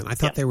marijuana plant. I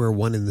thought they were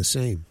one and the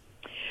same.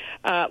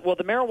 Well,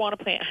 the marijuana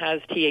plant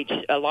has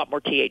a lot more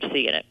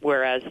THC in it,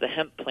 whereas the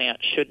hemp plant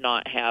should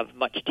not have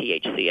much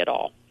THC at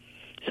all.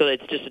 So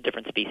it's just a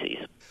different species.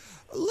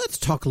 Let's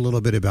talk a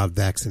little bit about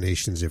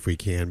vaccinations if we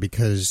can,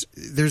 because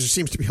there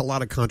seems to be a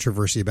lot of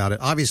controversy about it.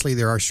 Obviously,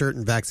 there are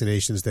certain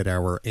vaccinations that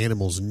our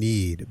animals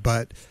need,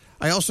 but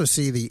I also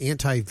see the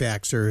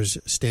anti-vaxxers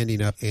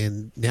standing up,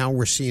 and now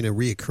we're seeing a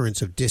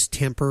reoccurrence of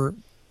distemper.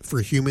 For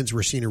humans,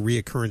 we're seeing a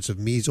reoccurrence of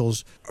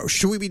measles.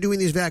 Should we be doing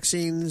these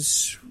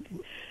vaccines?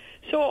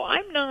 So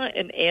I'm not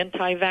an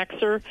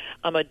anti-vaxxer.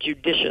 I'm a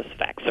judicious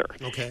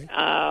vaxxer. Okay.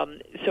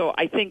 So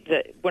I think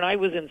that when I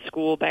was in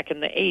school back in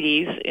the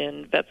 80s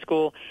in vet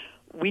school,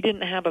 we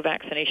didn't have a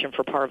vaccination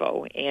for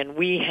parvo, and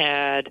we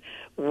had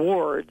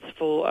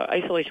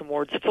isolation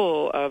wards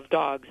full of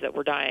dogs that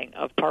were dying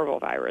of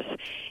parvovirus.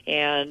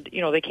 And,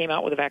 they came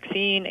out with a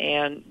vaccine,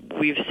 and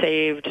we've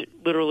saved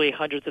literally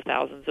hundreds of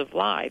thousands of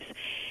lives.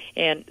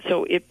 And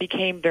so it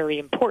became very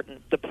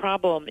important. The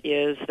problem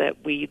is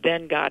that we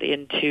then got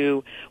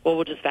into, well,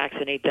 we'll just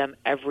vaccinate them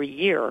every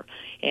year.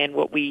 And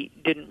what we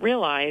didn't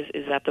realize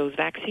is that those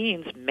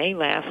vaccines may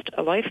last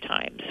a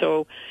lifetime.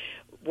 So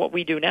what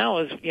we do now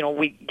is,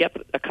 we get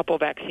a couple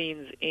of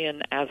vaccines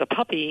in as a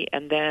puppy,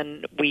 and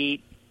then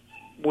we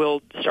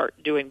will start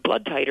doing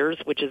blood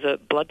titers, which is a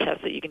blood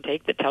test that you can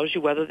take that tells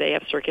you whether they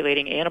have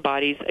circulating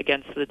antibodies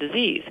against the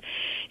disease.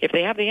 If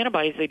they have the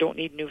antibodies, they don't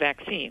need new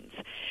vaccines.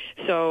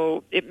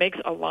 So it makes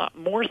a lot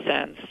more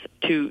sense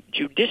to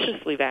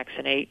judiciously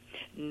vaccinate,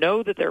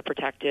 know that they're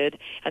protected,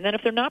 and then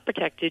if they're not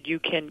protected, you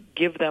can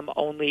give them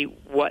only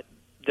what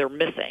they're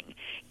missing.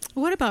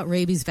 What about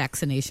rabies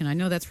vaccination? I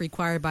know that's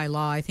required by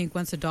law. I think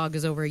once a dog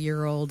is over a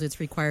year old, it's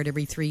required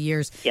every 3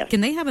 years. Yes. Can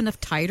they have enough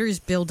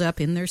titers build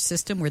up in their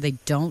system where they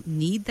don't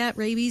need that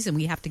rabies and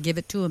we have to give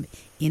it to them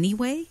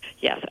anyway?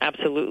 Yes,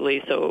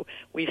 absolutely. So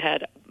we've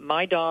had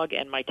my dog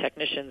and my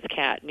technician's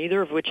cat,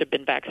 neither of which have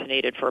been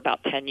vaccinated for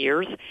about 10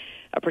 years.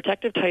 A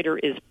protective titer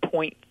is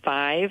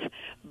 0.5.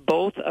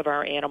 Both of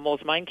our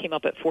animals, mine came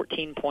up at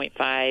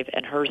 14.5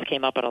 and hers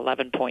came up at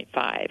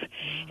 11.5.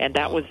 And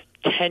that was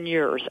 10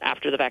 years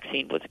after the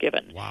vaccine was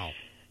given. Wow.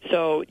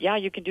 So, yeah,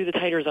 you can do the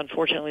titers,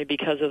 unfortunately,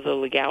 because of the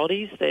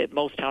legalities. That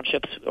most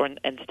townships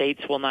and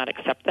states will not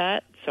accept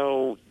that.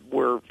 So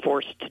we're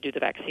forced to do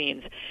the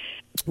vaccines.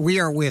 We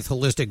are with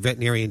holistic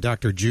veterinarian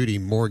Dr. Judy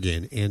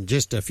Morgan, and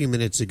just a few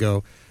minutes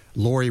ago,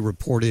 Lori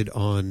reported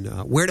on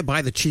where to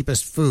buy the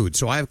cheapest food.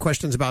 So I have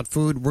questions about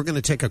food. We're going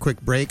to take a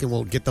quick break, and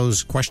we'll get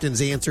those questions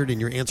answered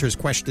and your answers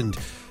questioned.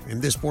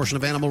 And this portion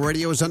of Animal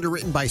Radio is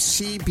underwritten by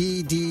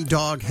CBD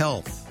Dog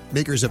Health,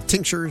 makers of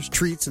tinctures,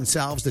 treats, and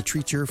salves that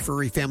treat your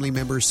furry family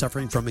members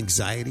suffering from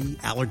anxiety,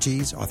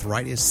 allergies,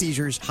 arthritis,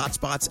 seizures, hot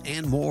spots,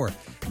 and more.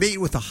 Made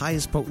with the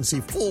highest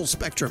potency,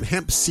 full-spectrum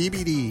hemp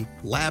CBD,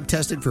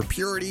 lab-tested for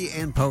purity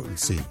and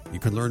potency. You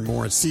can learn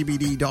more at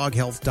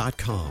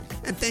cbddoghealth.com.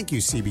 And thank you,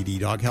 CBD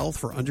Dog Health,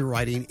 for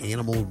underwriting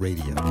Animal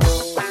Radio.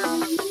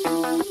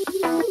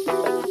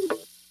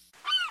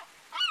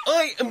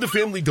 I am the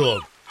family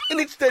dog,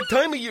 and it's that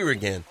time of year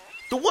again.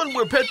 The one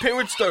where pet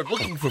parents start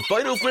looking for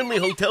Fido-friendly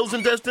hotels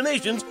and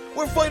destinations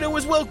where Fido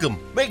is welcome.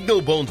 Make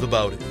no bones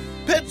about it.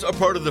 Pets are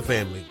part of the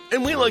family,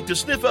 and we like to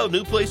sniff out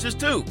new places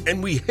too.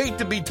 And we hate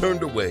to be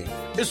turned away,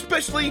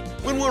 especially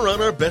when we're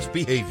on our best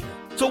behavior.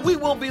 So we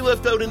won't be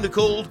left out in the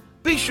cold.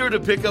 Be sure to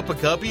pick up a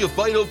copy of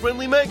Fido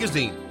Friendly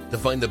Magazine to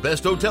find the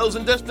best hotels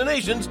and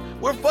destinations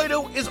where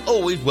Fido is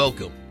always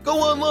welcome. Go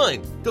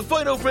online to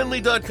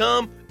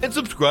FidoFriendly.com and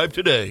subscribe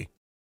today.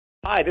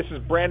 Hi, this is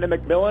Brandon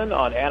McMillan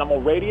on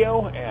Animal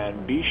Radio,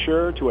 and be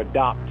sure to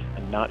adopt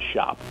and not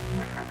shop.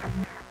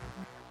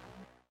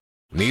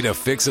 Need a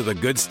fix of the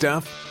good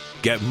stuff?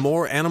 Get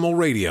more Animal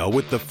Radio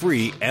with the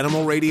free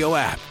Animal Radio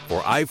app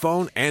for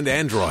iPhone and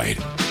Android.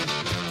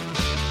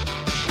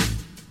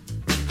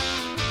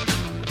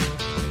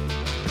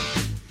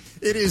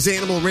 It is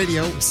Animal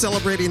Radio,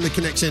 celebrating the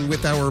connection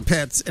with our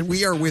pets, and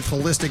we are with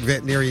holistic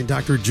veterinarian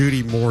Dr.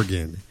 Judy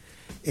Morgan.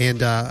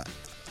 And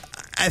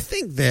I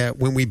think that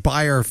when we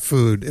buy our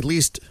food, at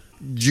least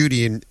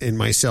Judy and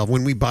myself,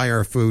 when we buy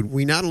our food,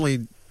 we not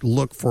only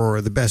look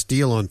for the best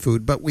deal on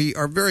food, but we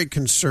are very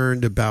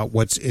concerned about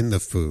what's in the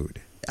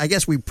food. I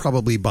guess we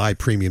probably buy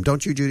premium.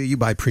 Don't you, Judy? You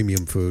buy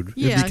premium food.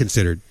 Yeah. It'd be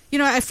considered. You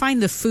know, I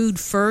find the food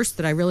first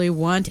that I really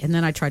want, and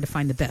then I try to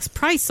find the best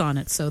price on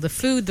it. So the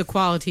food, the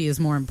quality is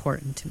more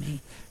important to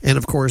me. And,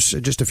 of course,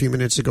 just a few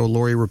minutes ago,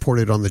 Lori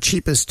reported on the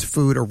cheapest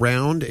food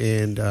around.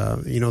 And,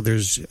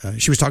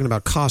 she was talking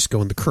about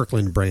Costco and the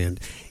Kirkland brand.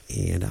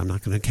 And I'm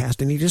not going to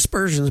cast any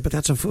dispersions, but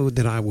that's a food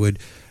that I would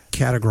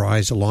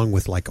categorize along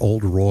with like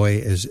Old Roy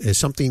as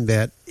something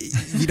that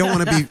you don't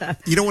want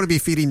to be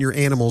feeding your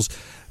animals,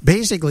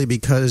 basically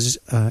because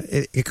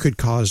it could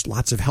cause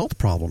lots of health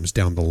problems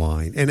down the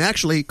line and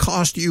actually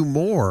cost you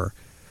more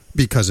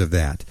because of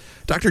that.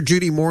 Dr.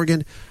 Judy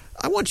Morgan,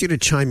 I want you to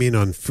chime in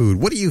on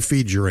food. What do you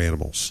feed your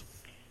animals?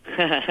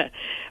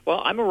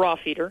 Well, I'm a raw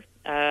feeder,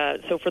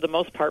 so for the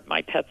most part,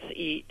 my pets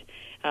eat.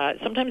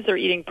 Sometimes they're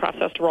eating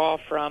processed raw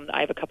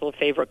I have a couple of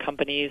favorite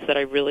companies that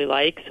I really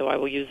like, so I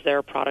will use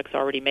their products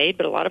already made.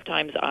 But a lot of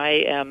times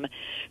I am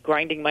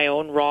grinding my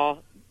own raw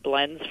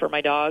blends for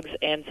my dogs,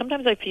 and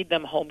sometimes I feed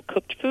them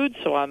home-cooked food,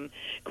 so I'm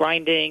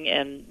grinding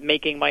and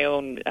making my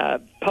own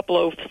pup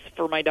loaves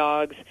for my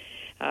dogs.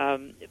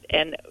 And,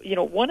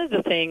 one of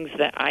the things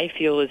that I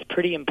feel is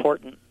pretty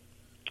important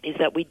is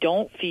that we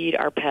don't feed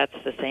our pets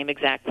the same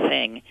exact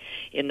thing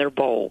in their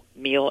bowl,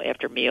 meal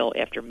after meal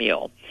after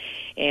meal.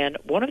 And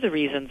one of the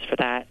reasons for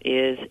that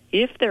is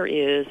if there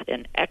is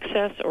an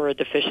excess or a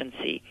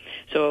deficiency,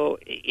 so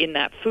in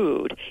that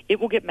food, it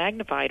will get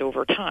magnified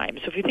over time.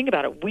 So if you think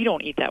about it, we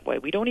don't eat that way.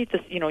 We don't eat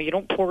this, you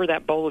don't pour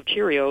that bowl of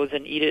Cheerios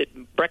and eat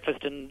it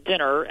breakfast and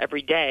dinner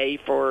every day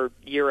for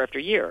year after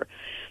year.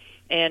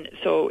 And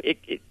so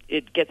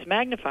it gets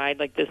magnified,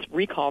 like this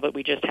recall that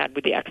we just had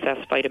with the excess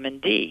vitamin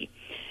D.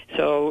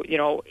 So,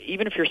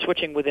 even if you're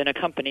switching within a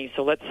company,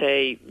 so let's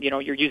say,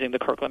 you're using the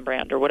Kirkland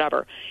brand or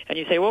whatever, and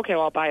you say, well, okay,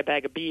 well, I'll buy a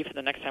bag of beef, and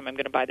the next time I'm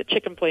going to buy the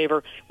chicken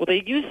flavor. Well,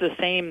 they use the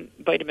same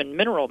vitamin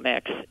mineral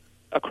mix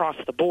across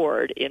the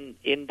board in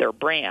their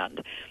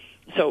brand.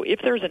 So if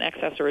there's an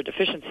excess or a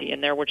deficiency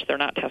in there, which they're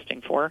not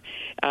testing for,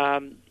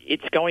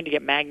 it's going to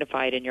get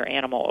magnified in your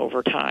animal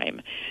over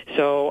time.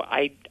 So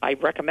I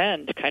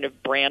recommend kind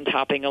of brand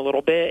hopping a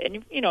little bit.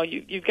 And,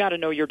 you've got to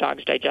know your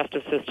dog's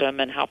digestive system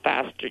and how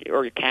fast,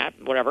 or your cat,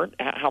 whatever,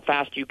 how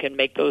fast you can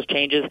make those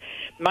changes.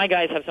 My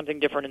guys have something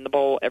different in the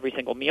bowl every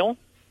single meal.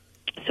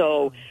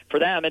 So for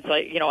them, it's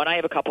like, and I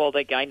have a couple,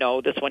 like, I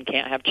know this one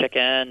can't have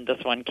chicken,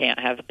 this one can't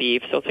have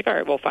beef. So it's like, all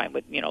right, well, fine,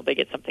 but, they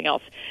get something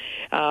else.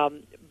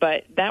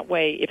 But that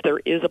way, if there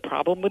is a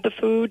problem with the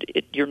food,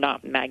 you're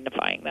not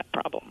magnifying that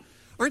problem.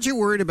 Aren't you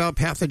worried about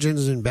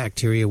pathogens and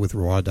bacteria with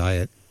raw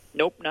diet?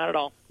 Nope, not at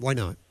all. Why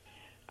not?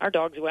 Our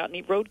dogs go out and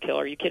eat roadkill.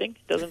 Are you kidding?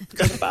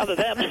 Doesn't bother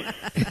them.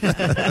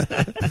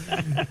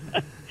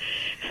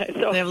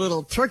 So, they have a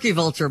little turkey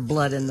vulture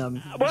blood in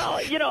them. Well,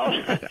 it's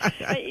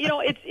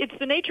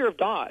the nature of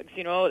dogs.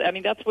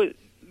 That's what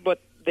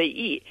they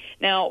eat.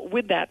 Now,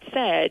 with that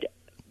said,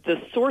 the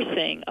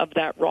sourcing of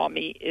that raw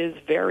meat is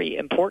very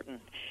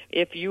important.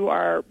 If you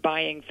are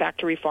buying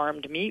factory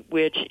farmed meat,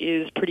 which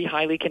is pretty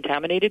highly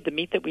contaminated, the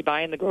meat that we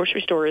buy in the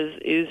grocery store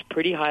is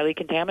pretty highly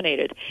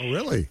contaminated. Oh,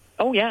 really?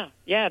 Oh, yeah.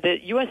 Yeah, the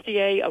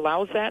USDA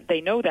allows that.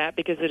 They know that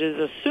because it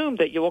is assumed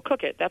that you will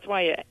cook it. That's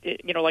why,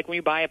 like when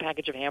you buy a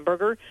package of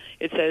hamburger,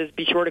 it says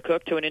be sure to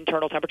cook to an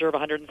internal temperature of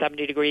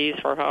 170 degrees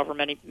for however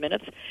many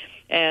minutes.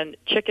 And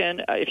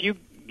chicken, if you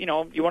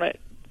want to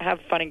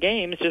have fun and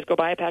games, just go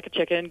buy a pack of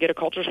chicken, get a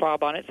culture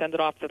swab on it, send it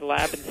off to the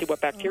lab, and see what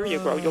bacteria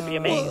grow. You'll be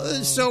amazed.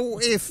 Well, so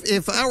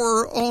if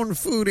our own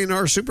food in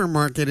our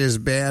supermarket is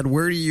bad,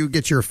 where do you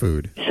get your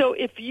food? So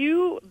if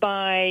you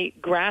buy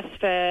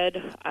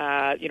grass-fed,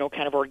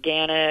 kind of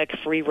organic,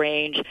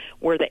 free-range,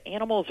 where the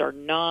animals are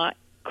not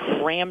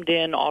crammed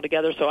in all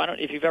together. So I don't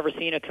know if you've ever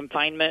seen a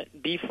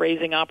confinement beef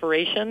raising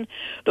operation.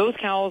 Those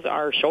cows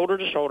are shoulder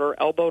to shoulder,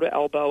 elbow to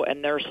elbow,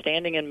 and they're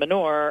standing in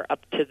manure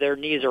up to their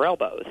knees or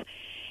elbows.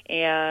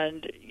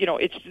 And,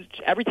 it's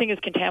everything is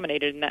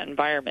contaminated in that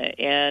environment.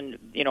 And,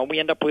 we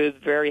end up with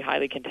very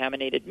highly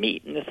contaminated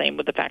meat, and the same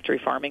with the factory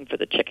farming for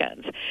the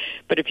chickens.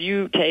 But if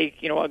you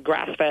take, a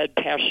grass-fed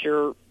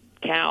pasture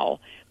cow,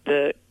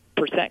 the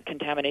percent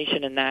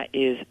contamination in that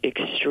is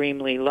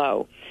extremely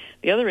low.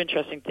 The other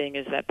interesting thing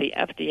is that the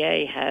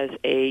FDA has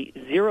a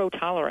zero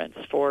tolerance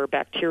for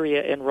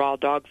bacteria in raw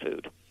dog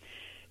food.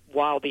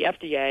 While the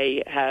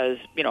FDA has,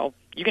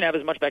 you can have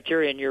as much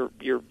bacteria in your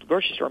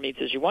grocery store meats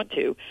as you want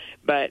to,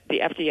 but the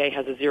FDA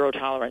has a zero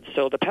tolerance.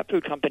 So the pet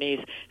food companies,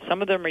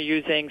 some of them are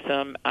using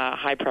some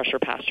high-pressure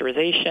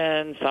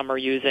pasteurization. Some are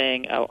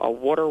using a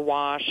water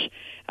wash,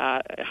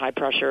 high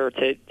pressure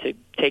to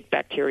take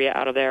bacteria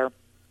out of there.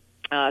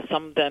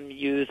 Some of them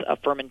use a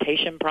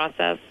fermentation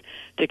process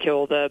to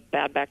kill the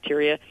bad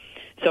bacteria.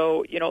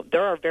 So,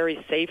 there are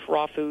very safe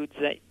raw foods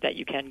that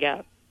you can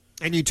get.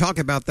 And you talk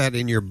about that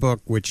in your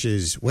book, which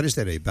is, what is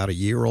that, about a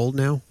year old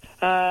now?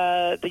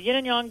 The Yin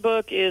and Yang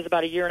book is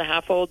about a year and a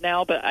half old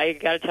now, but I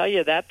got to tell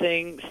you, that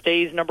thing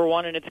stays number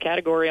one in its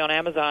category on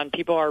Amazon.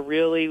 People are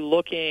really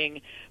looking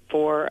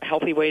for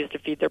healthy ways to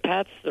feed their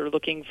pets. They're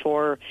looking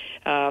for,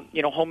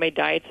 homemade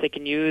diets they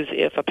can use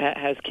if a pet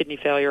has kidney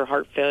failure,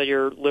 heart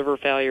failure, liver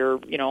failure,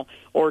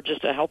 or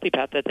just a healthy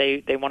pet that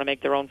they want to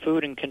make their own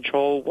food and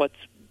control what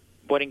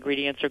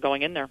ingredients are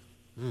going in there.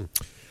 Mm.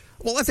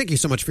 Well, I thank you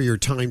so much for your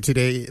time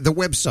today. The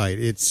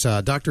website, it's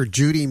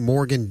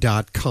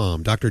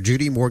drjudymorgan.com.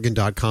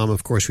 drjudymorgan.com.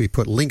 Of course, we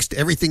put links to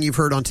everything you've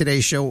heard on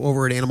today's show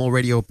over at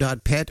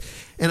animalradio.pet.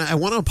 And I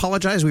want to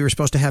apologize. We were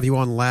supposed to have you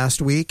on last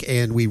week,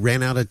 and we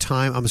ran out of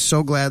time. I'm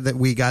so glad that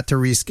we got to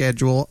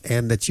reschedule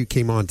and that you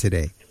came on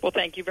today. Well,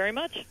 thank you very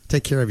much.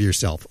 Take care of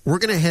yourself. We're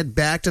going to head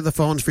back to the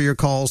phones for your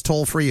calls,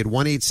 toll free at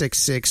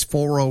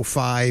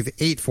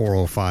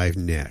 1-866-405-8405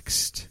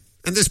 next.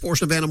 And this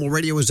portion of Animal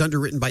Radio is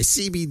underwritten by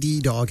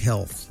CBD Dog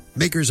Health,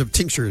 makers of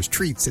tinctures,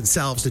 treats, and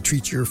salves to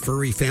treat your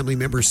furry family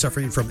members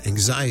suffering from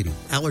anxiety,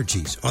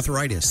 allergies,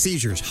 arthritis,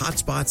 seizures, hot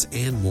spots,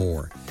 and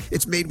more.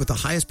 It's made with the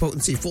highest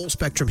potency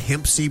full-spectrum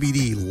hemp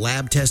CBD,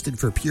 lab-tested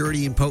for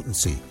purity and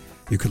potency.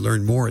 You can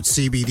learn more at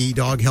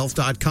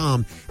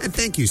cbddoghealth.com. And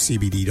thank you,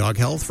 CBD Dog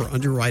Health, for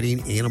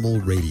underwriting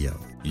Animal Radio.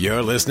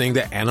 You're listening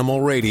to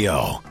Animal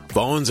Radio.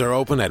 Phones are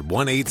open at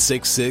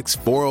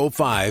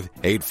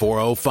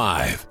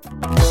 1-866-405-8405.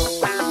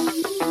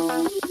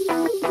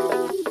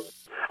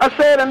 I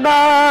said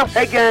enough.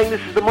 Hey, gang, this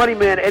is the Money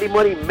Man, Eddie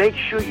Money. Make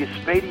sure you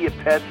spay to your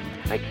pets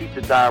and keep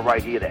the dial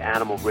right here to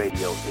Animal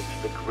Radio.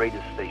 It's the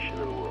greatest station in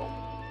the world.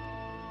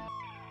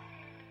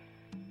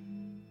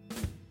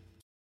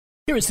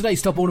 Here is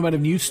today's top automotive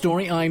news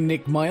story. I'm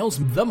Nick Miles.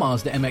 The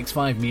Mazda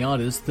MX-5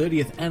 Miata's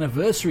 30th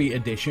anniversary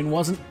edition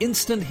was an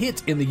instant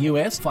hit in the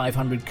US.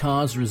 500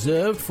 cars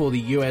reserved for the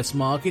US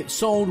market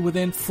sold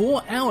within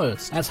 4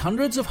 hours as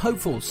hundreds of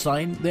hopefuls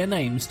signed their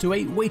names to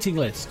a waiting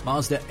list.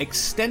 Mazda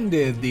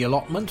extended the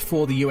allotment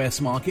for the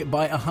US market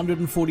by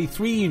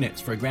 143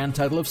 units for a grand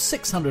total of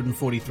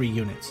 643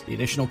 units. The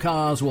additional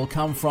cars will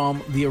come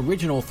from the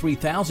original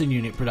 3,000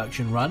 unit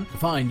production run. To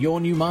find your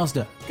new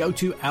Mazda, go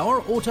to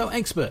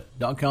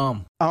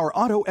OurAutoExpert.com. Our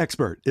Auto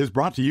Expert is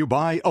brought to you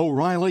by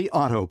O'Reilly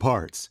Auto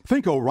Parts.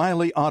 Think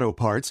O'Reilly Auto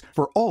Parts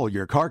for all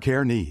your car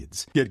care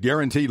needs. Get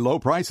guaranteed low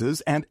prices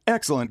and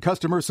excellent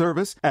customer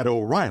service at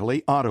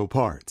O'Reilly Auto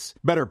Parts.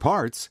 Better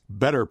parts,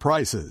 better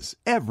prices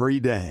every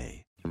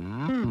day.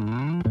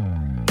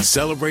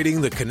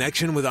 Celebrating the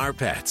connection with our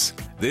pets.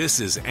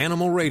 This is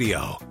Animal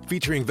Radio,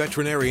 featuring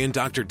veterinarian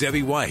Dr.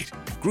 Debbie White,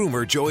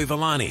 groomer Joey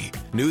Villani,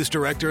 news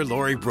director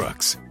Lori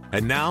Brooks.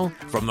 And now,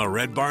 from the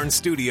Red Barn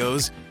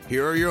Studios,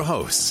 here are your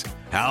hosts,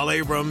 Hal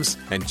Abrams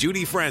and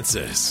Judy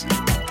Francis.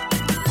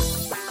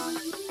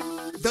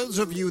 Those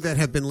of you that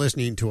have been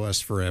listening to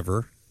us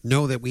forever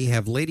know that we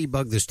have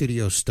Ladybug, the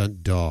studio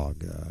stunt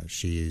dog.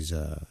 She's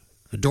an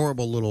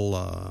adorable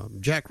little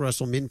Jack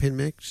Russell Min Pin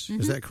mix.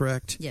 Mm-hmm. Is that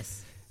correct?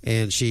 Yes.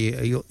 And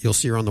you'll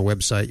see her on the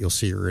website. You'll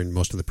see her in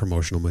most of the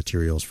promotional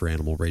materials for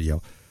Animal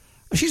Radio.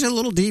 She's a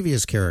little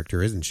devious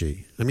character, isn't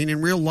she? I mean,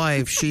 in real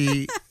life,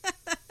 she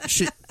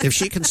if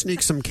she can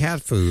sneak some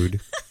cat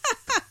food,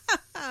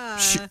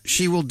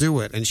 she will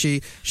do it. And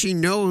she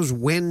knows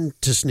when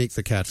to sneak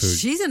the cat food.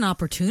 She's an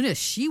opportunist.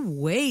 She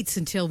waits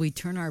until we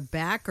turn our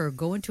back or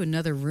go into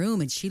another room,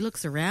 and she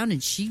looks around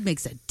and she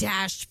makes a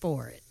dash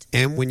for it.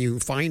 And when you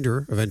find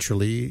her,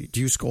 eventually,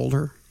 do you scold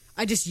her?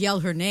 I just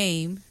yell her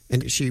name.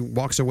 And she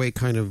walks away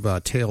kind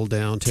of tail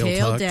down,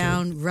 tail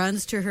tucked.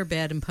 Runs to her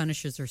bed and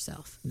punishes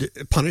herself.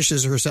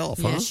 Punishes herself,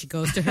 huh? Yeah, she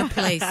goes to her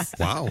place.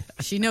 Wow.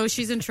 She knows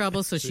she's in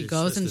trouble, so she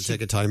goes and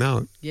take a time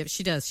out. Yep,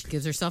 she does. She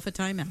gives herself a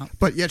time out.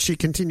 But yet she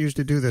continues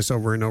to do this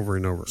over and over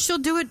and over. She'll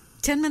do it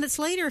 10 minutes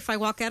later if I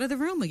walk out of the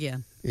room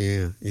again.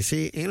 Yeah. You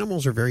see,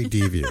 animals are very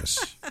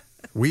devious.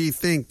 We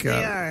think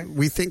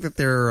that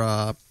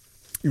they're,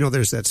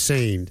 there's that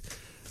saying,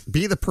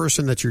 be the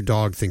person that your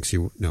dog thinks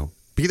you know.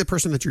 Be the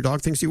person that your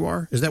dog thinks you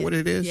are? Is that what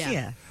it is?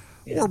 Yeah.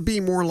 Or be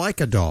more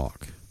like a dog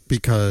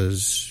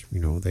because,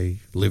 they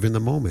live in the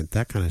moment,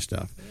 that kind of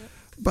stuff. Yeah.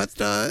 But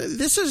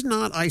this is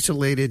not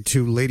isolated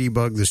to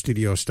Ladybug, the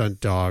studio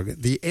stunt dog.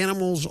 The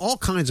animals, all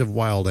kinds of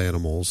wild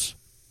animals,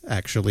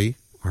 actually,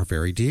 are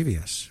very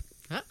devious.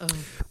 Uh-oh.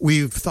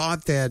 We've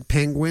thought that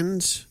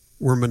penguins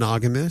were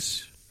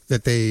monogamous,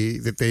 that they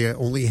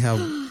only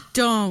have...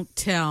 Don't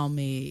tell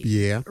me.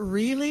 Yeah.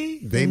 Really?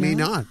 They may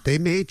not. They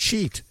may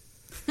cheat.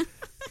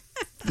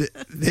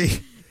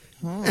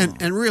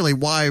 And really,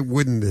 why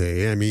wouldn't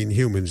they? I mean,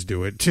 humans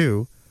do it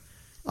too.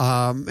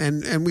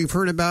 And we've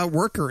heard about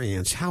worker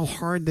ants, how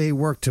hard they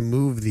work to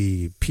move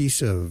the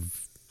piece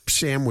of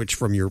sandwich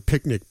from your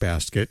picnic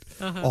basket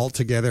all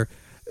together.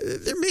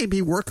 There may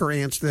be worker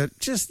ants that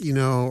just,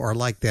 are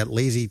like that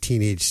lazy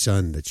teenage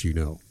son that you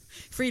know.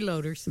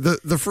 Freeloaders.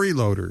 The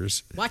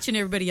freeloaders. Watching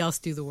everybody else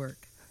do the work.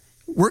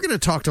 We're going to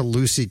talk to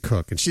Lucy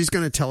Cook, and she's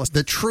going to tell us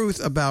the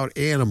truth about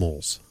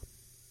animals.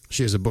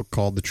 She has a book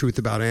called The Truth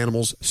About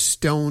Animals,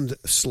 Stoned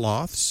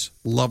Sloths,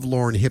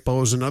 Lovelorn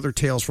Hippos, and Other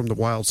Tales from the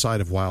Wild Side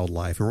of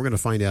Wildlife. And we're going to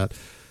find out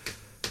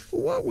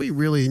what we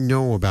really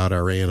know about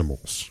our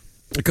animals.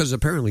 Because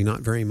apparently not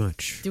very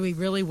much. Do we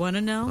really want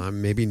to know?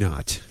 Maybe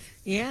not.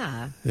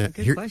 Yeah.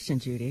 Good question,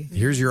 Judy.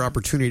 Here's your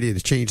opportunity to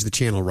change the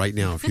channel right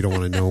now if you don't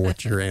want to know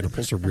what your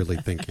animals are really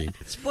thinking.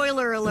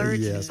 Spoiler alert.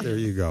 Yes, there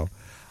you go.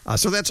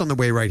 So that's on the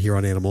way right here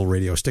on Animal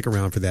Radio. Stick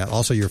around for that.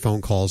 Also, your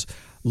phone calls.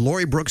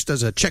 Lori Brooks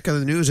does a check of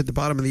the news at the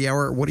bottom of the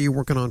hour. What are you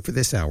working on for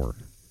this hour?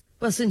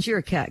 Well, since you're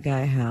a cat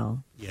guy,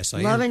 Hal. Yes, I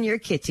am. Loving your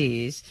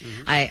kitties.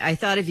 Mm-hmm. I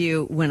thought of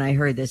you when I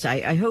heard this.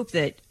 I hope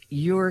that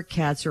your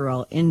cats are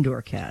all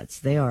indoor cats.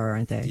 They are,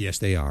 aren't they? Yes,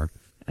 they are.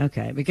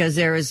 Okay, because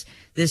there was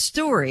this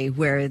story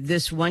where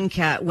this one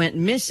cat went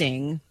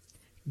missing,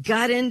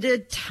 got into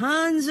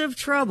tons of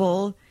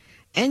trouble,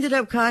 ended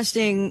up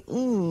costing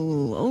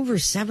over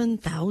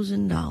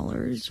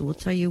 $7,000. We'll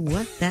tell you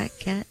what that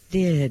cat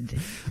did.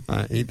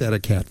 Ain't that a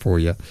cat for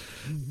you?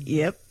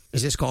 Yep.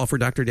 Is this call for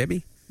Dr.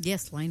 Debbie?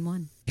 Yes, line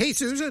 1. Hey,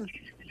 Susan.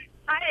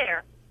 Hi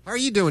there. How are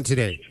you doing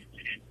today?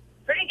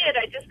 Pretty good.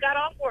 I just got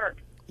off work.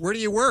 Where do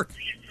you work?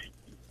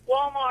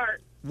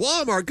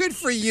 Walmart. Good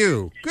for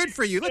you. Good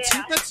for you.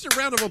 Let's a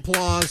round of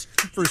applause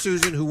for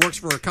Susan, who works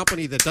for a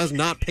company that does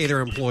not pay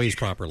their employees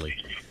properly.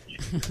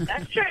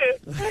 That's true.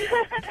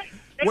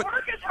 They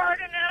work is hard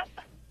enough.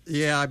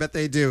 Yeah, I bet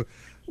they do.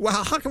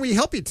 Well, how can we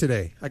help you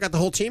today? I got the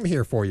whole team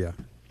here for you.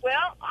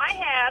 Well, I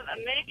have a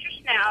miniature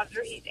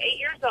schnauzer. He's 8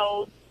 years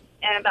old,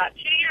 and about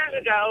 2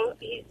 years ago,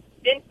 he's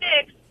been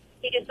fixed.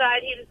 He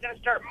decided he was going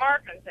to start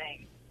marking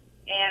things.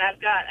 And I've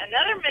got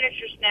another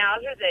miniature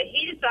schnauzer that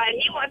he decided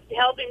he wants to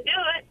help him do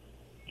it.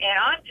 And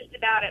I'm just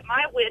about at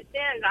my wit's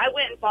end. I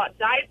went and bought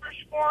diapers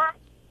for him.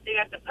 They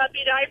got the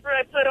puppy diaper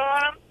I put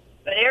on him.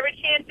 But every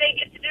chance they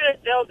get to do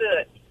it, they'll do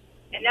it.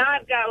 And now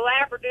I've got a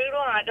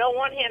Labradoodle, and I don't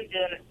want him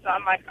doing it. So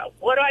I'm like,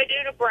 what do I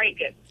do to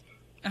break it?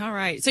 All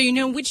right. So you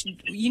know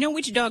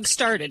which dog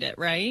started it,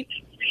 right?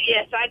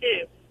 Yes, I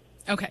do.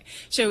 Okay.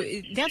 So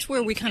that's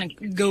where we kind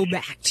of go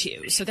back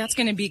to. So that's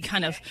going to be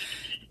kind of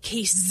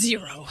case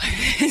 0.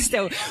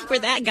 So for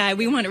that guy,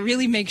 we want to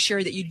really make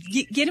sure that you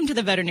get him to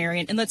the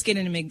veterinarian and let's get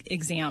him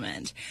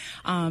examined.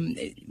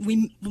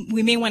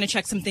 We may want to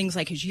check some things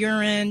like his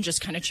urine,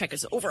 just kind of check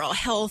his overall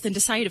health and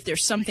decide if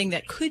there's something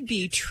that could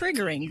be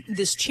triggering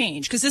this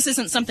change, because this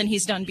isn't something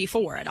he's done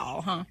before at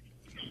all, huh?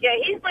 Yeah,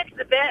 he's went to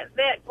the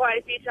vet quite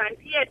a few times.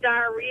 He had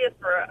diarrhea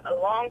for a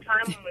long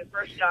time when we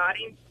first got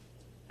him.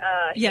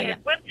 He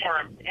had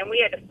whipworm, and we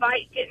had to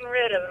fight getting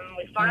rid of him.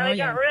 We finally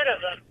got rid of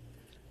him.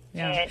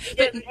 Yeah. And he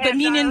doesn't have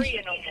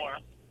diarrhea no more.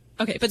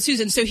 Okay, but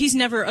Susan, so he's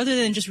never, other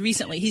than just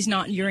recently, he's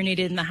not urinated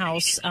in the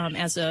house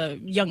as a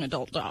young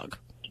adult dog.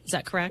 Is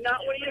that correct?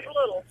 Not when he was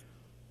little.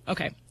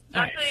 Okay.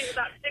 Not until he was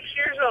about 6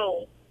 years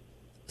old.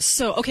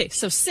 So, okay,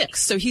 so 6.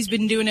 So he's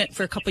been doing it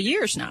for a couple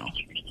years now.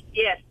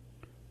 Yes.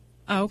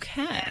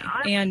 Okay.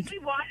 And we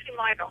watch him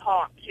like a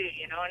hawk, too,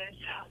 you know, and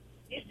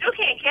you still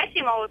can't catch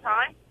him all the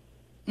time.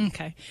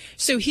 Okay.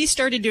 So he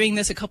started doing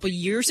this a couple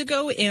years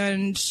ago,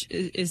 and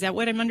is that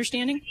what I'm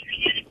understanding?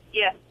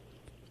 Yes.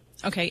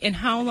 Okay. And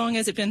how long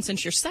has it been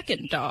since your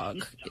second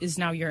dog is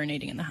now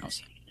urinating in the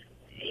house?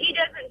 He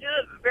doesn't do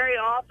it very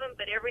often,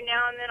 but every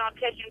now and then I'll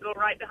catch him go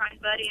right behind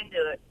Buddy and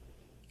do it.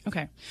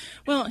 Okay.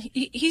 Well,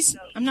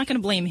 I'm not going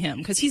to blame him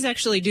because he's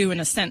actually doing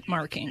a scent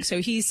marking.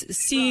 So he's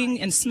seeing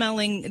and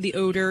smelling the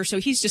odor. So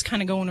he's just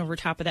kind of going over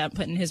top of that and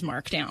putting his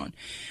mark down.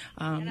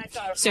 And I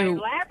thought if my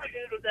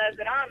Labradoodle does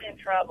it, I'm in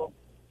trouble.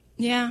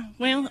 Yeah,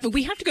 well,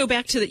 we have to go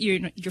back to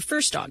your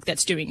first dog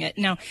that's doing it.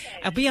 Now,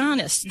 I'll be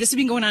honest, this has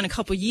been going on a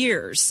couple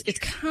years. It's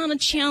kind of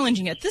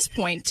challenging at this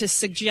point to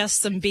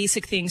suggest some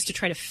basic things to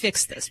try to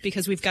fix this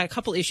because we've got a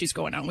couple issues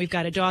going on. We've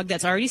got a dog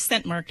that's already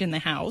scent marked in the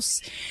house.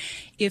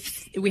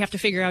 If we have to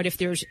figure out if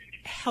there's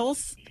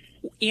health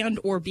and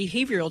or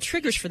behavioral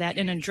triggers for that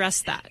and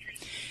address that.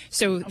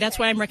 So that's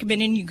why I'm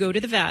recommending you go to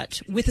the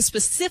vet with a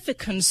specific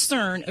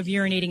concern of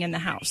urinating in the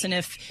house. And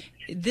if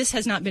this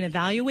has not been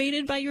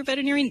evaluated by your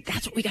veterinarian,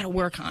 that's what we got to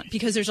work on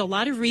because there's a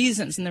lot of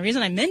reasons. And the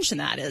reason I mention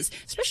that is,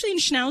 especially in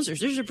schnauzers,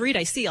 there's a breed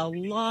I see a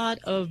lot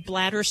of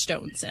bladder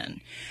stones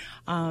in.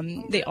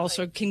 They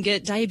also can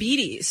get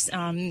diabetes,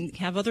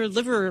 have other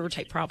liver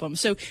type problems.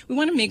 So we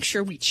want to make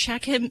sure we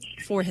check him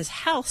for his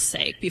health's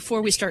sake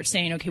before we start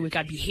saying, okay, we've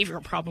got a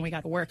behavioral problem we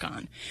got to work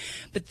on.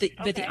 But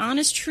the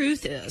honest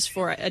truth is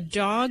for a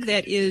dog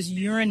that is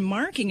urine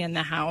marking in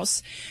the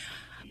house,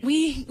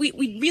 we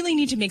really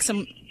need to make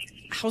some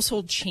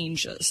household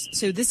changes.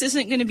 So this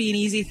isn't going to be an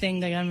easy thing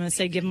that I'm going to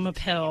say, give him a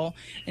pill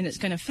and it's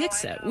going to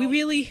fix it.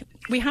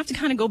 We have to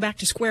kind of go back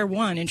to square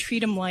one and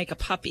treat him like a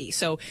puppy.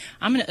 So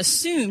I'm going to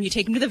assume you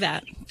take him to the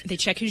vet. They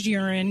check his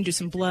urine, do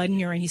some blood and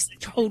urine. He's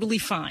totally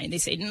fine. They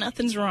say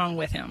nothing's wrong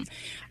with him.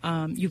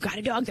 You've got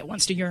a dog that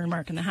wants to urine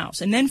mark in the house.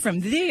 And then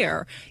from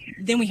there,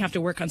 then we have to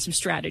work on some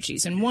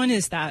strategies. And one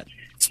is that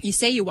you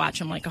say you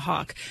watch him like a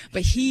hawk,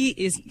 but he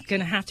is going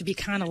to have to be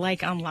kind of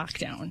like on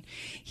lockdown.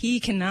 He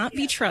cannot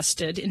be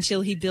trusted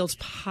until he builds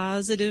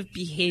positive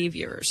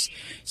behaviors.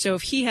 So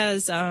if he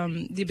has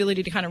the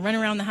ability to kind of run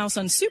around the house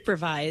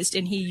unsupervised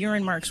and he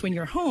urine marks when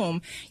you're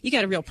home, you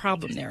got a real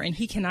problem there. And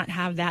he cannot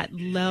have that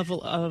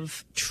level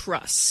of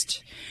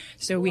trust.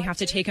 So we have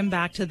to take him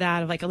back to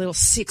that of like a little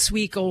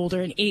 6-week-old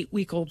or an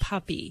 8-week-old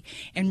puppy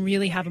and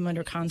really have him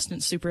under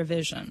constant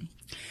supervision.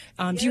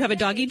 Do you have a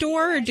doggy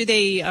door, or do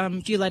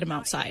you let him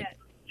outside?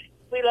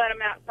 We let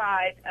him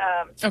outside.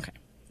 Okay.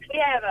 We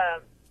have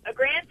a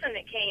grandson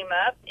that came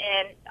up,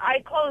 and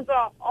I closed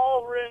off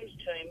all rooms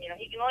to him. You know,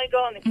 he can only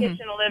go in the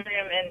kitchen, the living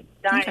room, and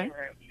dining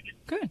room.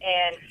 Good.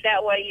 And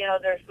that way, you know,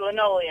 there's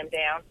linoleum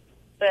down.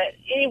 But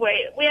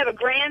anyway, we have a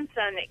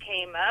grandson that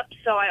came up,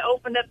 so I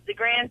opened up the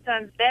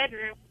grandson's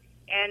bedroom,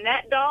 and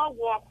that dog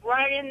walked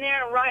right in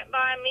there, right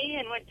by me,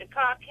 and went to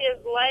cock his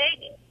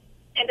leg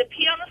and to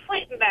pee on the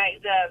sleeping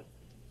bag, the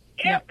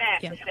air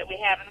mattress that we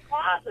have in the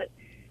closet.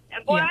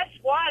 And boy, I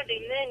swatted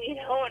him then, you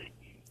know, and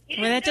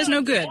well, that does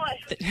no good.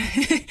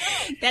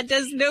 That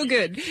does no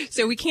good.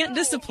 So we can't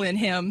discipline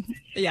him.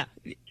 Yeah.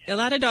 A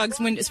lot of dogs,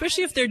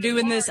 especially if they're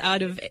doing this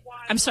out of,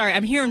 I'm sorry,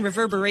 I'm hearing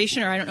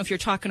reverberation, or I don't know if you're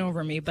talking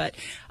over me, but,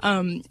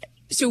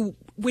 so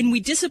when we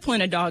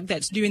discipline a dog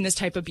that's doing this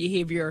type of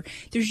behavior,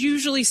 there's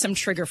usually some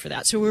trigger for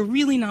that. So we're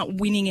really not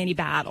winning any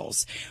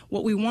battles.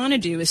 What we want to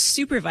do is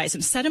supervise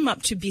him, set him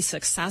up to be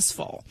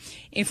successful.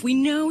 If we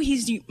know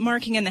he's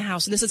marking in the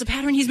house, and this is a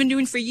pattern he's been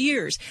doing for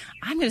years,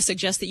 I'm going to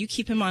suggest that you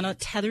keep him on a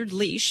tethered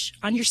leash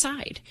on your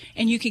side.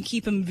 And you can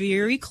keep him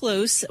very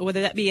close,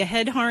 whether that be a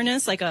head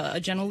harness, like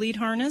a gentle lead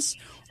harness,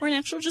 or an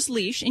actual just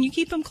leash, and you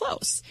keep them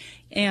close.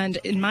 And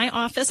in my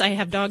office, I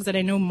have dogs that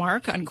I know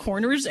mark on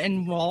corners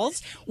and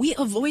walls. We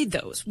avoid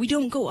those. We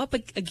don't go up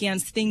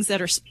against things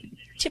that are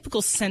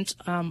typical scent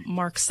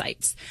mark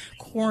sites,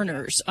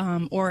 corners,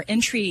 or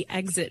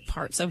entry-exit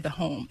parts of the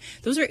home.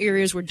 Those are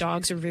areas where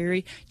dogs are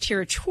very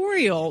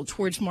territorial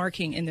towards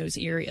marking in those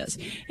areas.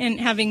 And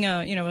having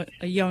a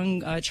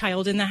young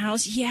child in the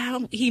house,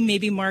 he may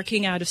be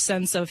marking out of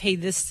sense of, hey,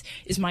 this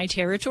is my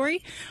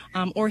territory,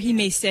 or he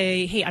may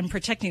say, hey, I'm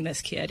protecting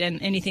this kid,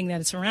 and anything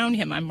that is around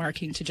him, I'm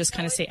marking to just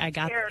kind of say, I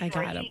got him. He's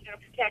going to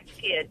protect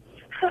kids.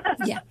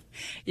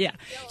 Yeah.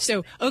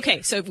 So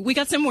we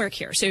got some work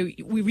here. So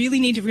we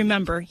really need to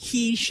remember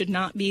he should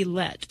not be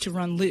let to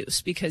run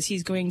loose because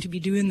he's going to be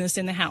doing this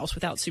in the house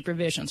without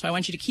supervision. So I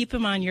want you to keep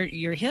him on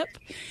your hip.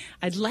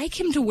 I'd like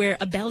him to wear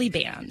a belly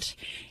band.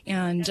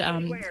 And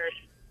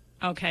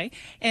okay.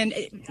 And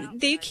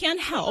they can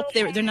help.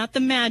 They're not the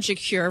magic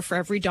cure for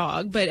every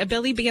dog, but a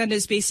belly band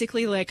is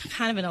basically like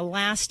kind of an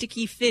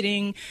elasticy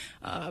fitting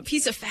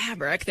piece of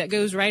fabric that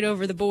goes right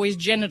over the boy's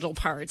genital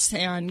parts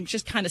and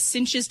just kind of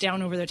cinches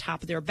down over the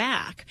top of their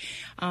back.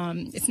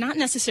 It's not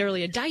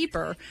necessarily a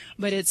diaper,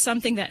 but it's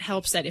something that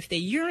helps that if they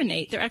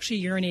urinate, they're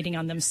actually urinating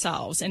on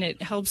themselves, and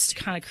it helps to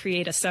kind of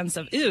create a sense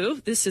of,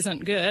 ew, this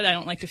isn't good. I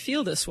don't like to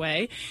feel this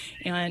way,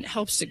 and it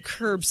helps to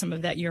curb some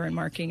of that urine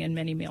marking in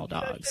many male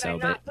dogs. So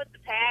should I not put the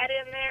pad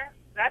in there?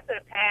 I put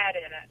a pad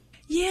in it.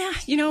 Yeah,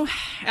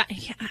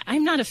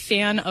 I'm not a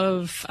fan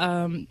of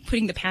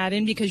putting the pad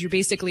in because you're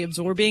basically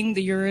absorbing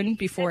the urine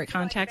before it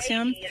contacts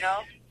him.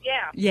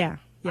 Yeah. Yeah.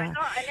 I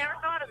never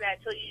thought of that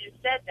until you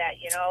just said that.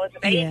 As a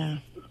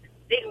baby,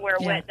 they can wear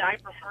a wet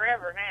diaper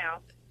forever now.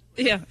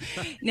 Yeah.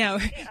 Now,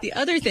 the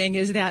other thing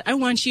is that I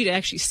want you to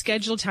actually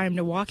schedule time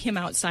to walk him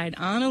outside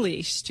on a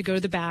leash to go to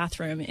the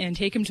bathroom and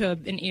take him to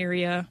an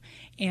area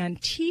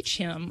and teach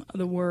him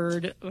the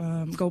word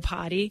go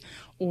potty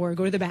or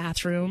go to the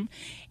bathroom,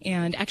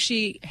 and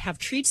actually have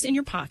treats in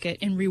your pocket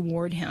and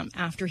reward him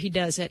after he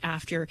does it. Now,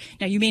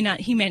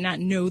 he may not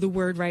know the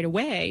word right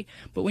away,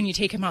 but when you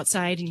take him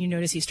outside and you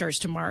notice he starts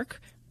to mark,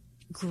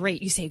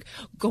 great. You say,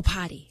 go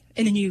potty.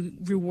 And then you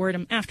reward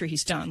him after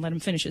he's done. Let him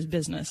finish his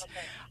business.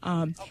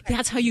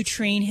 That's how you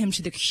train him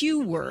to the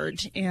cue word,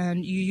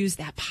 and you use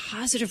that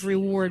positive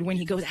reward when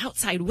he goes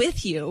outside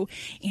with you,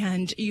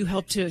 and you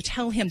help to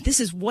tell him, this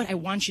is what I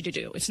want you to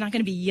do. It's not going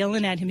to be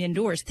yelling at him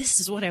indoors.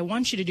 This is what I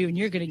want you to do, and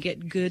you're going to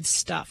get good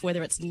stuff,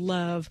 whether it's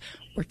love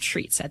or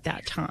treats at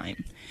that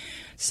time.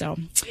 So,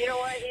 you know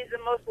what? He's the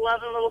most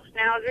loving little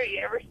schnauzer you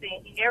ever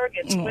seen. He never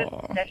gets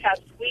whipped. That's how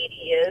sweet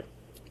he is.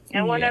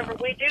 And whenever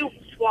we do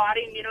swat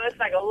him, it's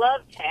like a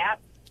love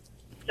tap.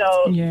 So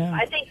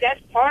I think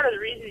that's part of the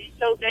reason he's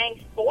so dang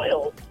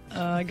spoiled.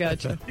 I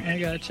gotcha.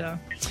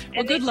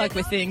 Well, good luck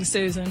with things,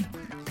 Susan.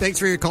 Thanks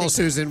for your call,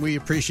 Susan. We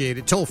appreciate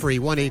it. Toll free,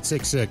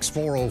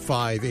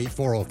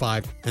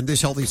 1-866-405-8405. And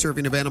this healthy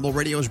serving of Animal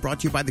Radio is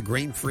brought to you by the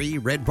grain-free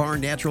Red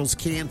Barn Naturals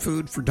canned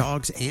food for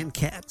dogs and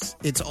cats.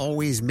 It's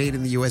always made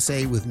in the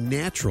USA with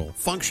natural,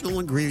 functional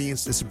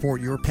ingredients to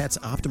support your pet's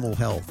optimal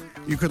health.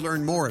 You could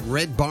learn more at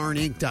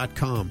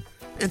redbarninc.com.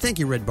 And thank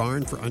you, Red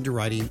Barn, for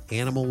underwriting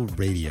Animal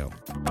Radio.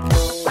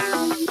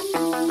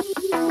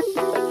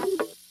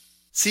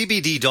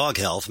 CBD Dog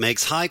Health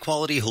makes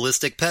high-quality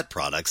holistic pet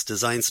products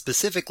designed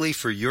specifically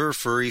for your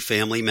furry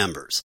family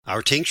members.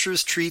 Our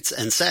tinctures, treats,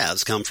 and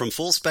salves come from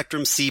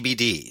full-spectrum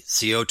CBD,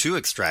 CO2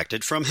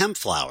 extracted from hemp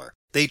flower.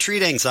 They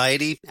treat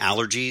anxiety,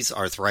 allergies,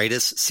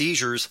 arthritis,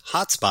 seizures,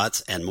 hot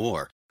spots, and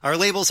more. Our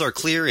labels are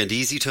clear and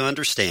easy to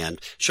understand,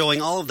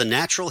 showing all of the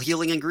natural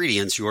healing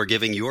ingredients you are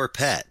giving your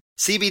pet.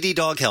 CBD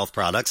Dog Health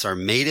products are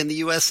made in the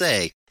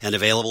USA and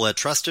available at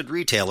trusted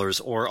retailers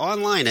or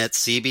online at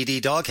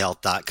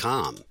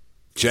cbddoghealth.com.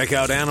 Check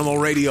out Animal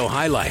Radio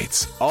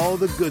highlights. All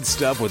the good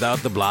stuff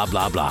without the blah,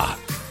 blah, blah.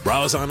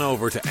 Browse on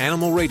over to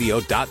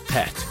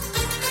animalradio.pet.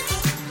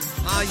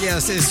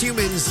 Yes, as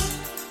humans,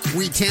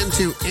 we tend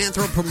to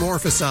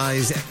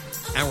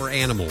anthropomorphize our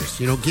animals.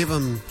 Give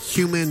them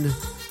human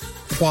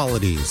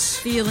qualities.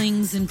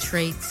 Feelings and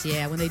traits,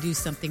 when they do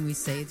something we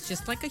say, it's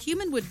just like a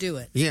human would do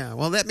it. Yeah,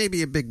 well, that may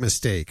be a big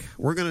mistake.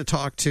 We're going to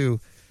talk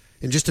to,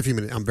 in just a few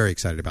minutes, I'm very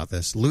excited about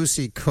this,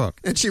 Lucy Cook.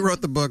 And she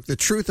wrote the book, The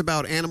Truth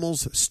About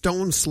Animals,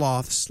 Stone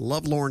Sloths,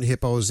 Lovelorn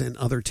Hippos, and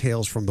Other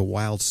Tales from the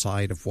Wild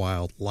Side of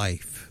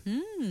Wildlife.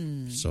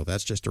 So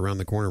that's just around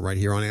the corner right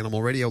here on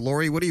Animal Radio.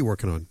 Lori, what are you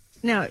working on?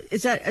 Now,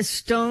 is that a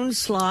stone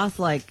sloth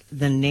like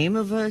the name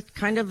of a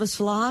kind of a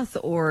sloth,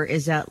 or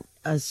is that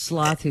a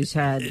sloth who's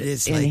had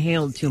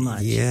inhaled too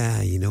much?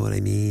 Yeah, you know what I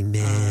mean,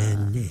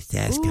 man.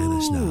 That's kind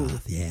of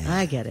sloth. Yeah,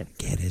 I get it.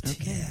 Okay.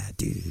 Yeah,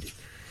 dude.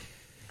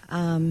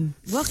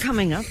 Well,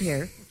 coming up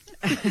here.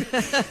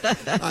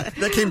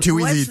 That came too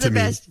easy to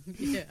me.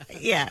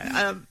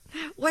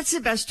 What's the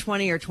best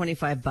 $20 or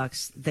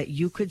 $25 that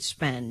you could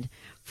spend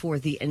for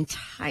the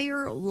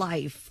entire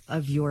life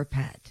of your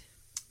pet?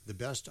 The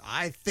best.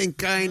 I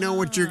think I know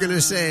what you're going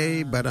to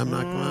say, but I'm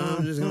not.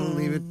 I'm just going to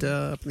leave it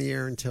up in the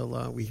air until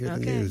we hear the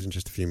news in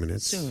just a few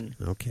minutes. Soon.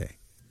 Okay.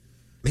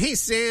 Hey,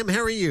 Sam. How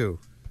are you?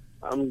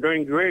 I'm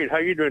doing great. How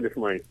are you doing this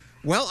morning?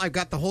 Well, I've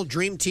got the whole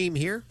dream team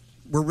here.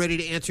 We're ready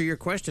to answer your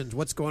questions.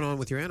 What's going on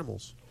with your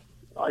animals?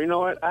 You know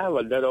what? I have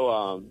a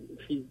little.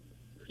 She's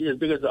as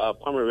big as a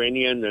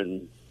Pomeranian,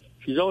 and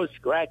she's always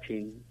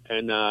scratching,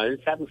 and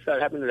this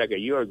started happening like a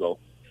year ago.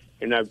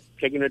 And I've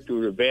taken her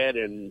to the vet,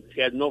 and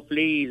she has no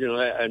fleas.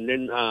 And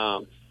then a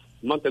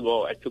month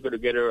ago, I took her to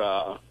get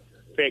her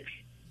fixed,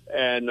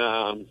 and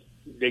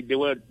they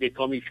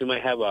told me she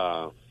might have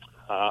a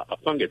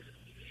fungus.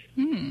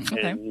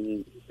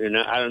 Okay. And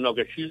I don't know,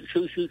 because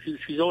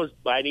she's always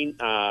biting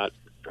her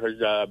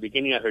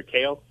beginning of her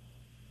tail.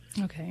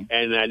 Okay.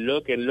 And I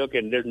look, and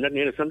there's nothing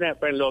in it. Sometimes I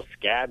find a little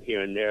scab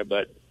here and there,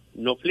 but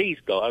no fleas,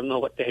 though. I don't know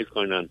what the heck's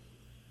going on.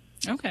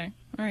 Okay.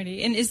 All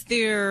righty. And is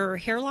there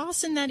hair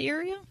loss in that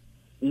area?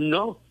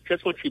 No,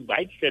 just when she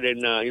bites it,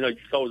 and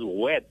it's always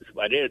wet. That's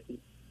about it.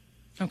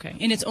 Okay.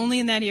 And it's only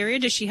in that area?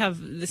 Does she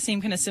have the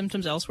same kind of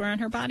symptoms elsewhere on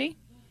her body?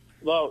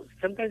 Well,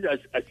 sometimes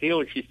I see her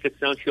when she sits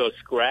down, she'll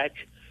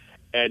scratch,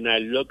 and I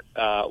look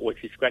when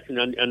she's scratching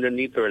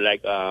underneath her,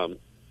 like by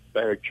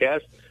her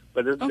chest,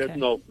 but there's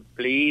no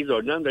fleas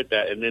or none like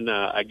that. And then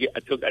I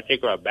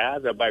take her a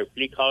bath, I buy her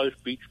flea collars,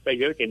 flea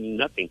spray, everything,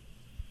 nothing.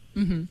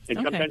 Mm-hmm.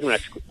 And sometimes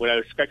when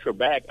I scratch her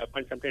back, I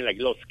find something like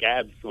little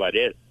scabs. That's about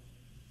it.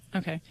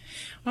 Okay.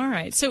 All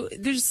right. So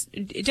there's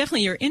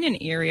definitely, you're in an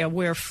area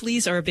where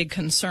fleas are a big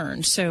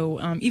concern.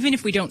 So even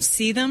if we don't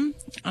see them,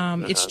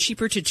 it's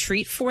cheaper to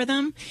treat for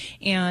them.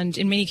 And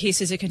in many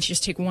cases, it can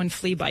just take one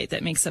flea bite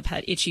that makes the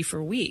pet itchy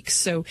for weeks.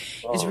 So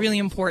it's really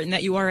important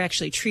that you are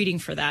actually treating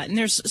for that. And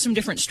there's some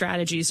different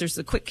strategies. There's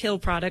the quick kill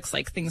products,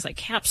 like things like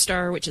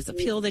Capstar, which is a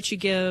pill that you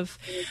give.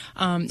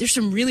 There's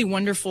some really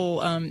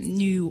wonderful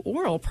new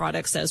oral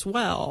products as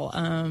well,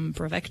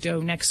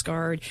 Bravecto,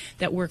 NexGard,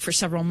 that work for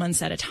several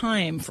months at a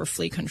time for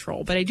flea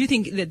control. But I do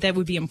think that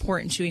would be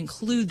important to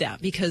include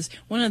that, because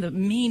one of the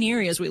main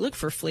areas we look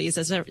for fleas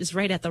is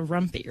right at the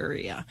rump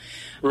area.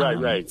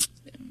 Right.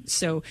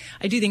 So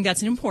I do think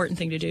that's an important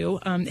thing to do.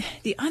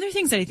 The other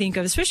things that I think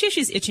of, especially if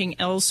she's itching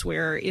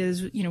elsewhere,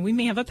 is, we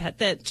may have a pet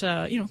that,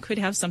 could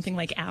have something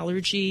like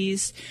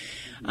allergies.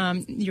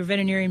 Your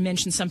veterinarian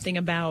mentioned something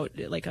about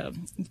like a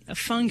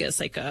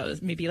fungus,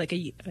 maybe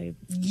a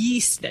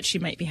yeast that she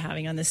might be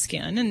having on the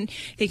skin, and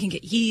they can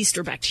get yeast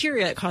or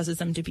bacteria that causes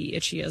them to be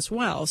itchy as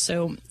well.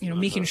 So,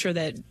 making sure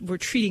that we're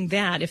treating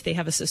that if they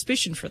have a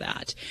suspicion for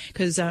that,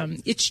 because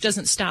itch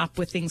doesn't stop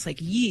with things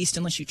like yeast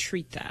unless you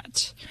treat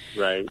that.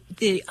 Right.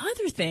 The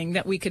other thing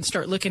that we can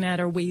start looking at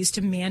are ways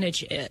to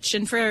manage itch.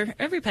 And for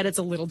every pet, it's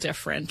a little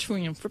different.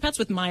 For pets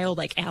with mild,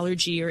 like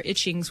allergy or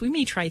itchings, we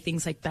may try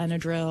things like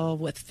Benadryl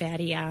with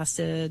fatty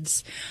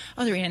acids,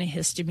 other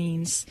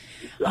antihistamines.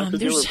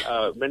 There's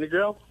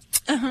Benadryl?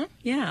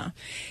 Yeah.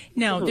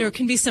 Now, there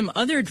can be some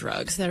other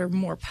drugs that are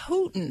more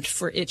potent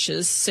for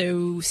itches.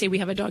 So, say we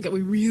have a dog that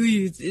we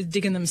really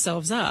digging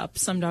themselves up.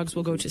 Some dogs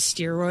will go to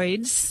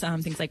steroids,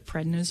 things like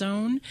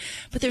prednisone.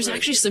 But there's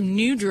actually some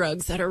new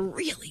drugs that are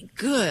really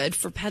good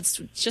for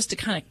pets just to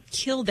kind of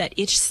kill that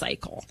itch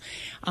cycle.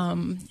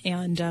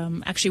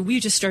 Actually, we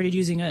just started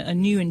using a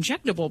new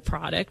injectable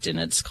product, and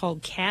it's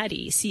called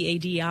CADI,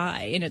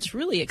 C-A-D-I, and it's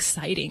really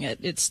exciting.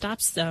 It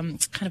stops kind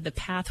of the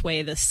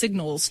pathway, the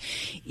signals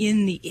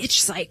in the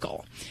itch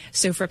cycle.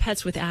 So for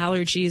pets with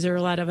allergies or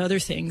a lot of other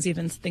things,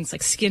 even things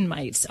like skin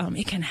mites,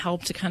 it can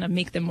help to kind of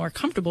make them more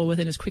comfortable with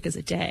it as quick as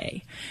a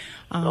day.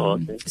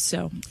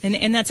 So,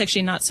 and that's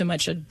actually not so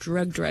much a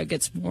drug.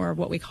 It's more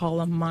what we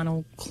call a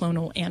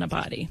monoclonal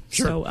antibody.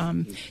 Sure. So,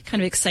 kind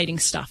of exciting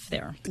stuff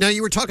there. Now,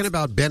 you were talking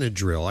about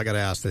Benadryl. I got to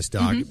ask this,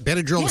 Doc.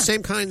 Benadryl, the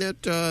same kind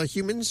that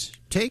humans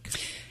take?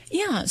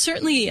 Yeah,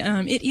 certainly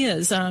it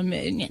is.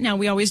 Now,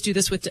 we always do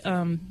this with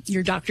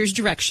your doctor's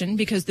direction,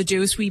 because the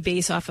dose we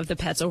base off of the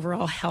pet's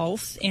overall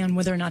health and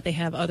whether or not they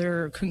have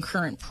other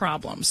concurrent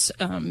problems.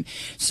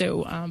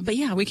 But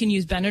yeah, we can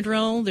use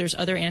Benadryl. There's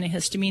other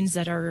antihistamines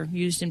that are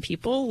used in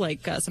people,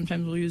 like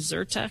sometimes we'll use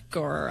Zyrtec,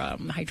 or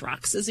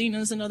hydroxyzine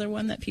is another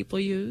one that people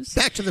use.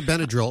 Back to the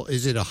Benadryl.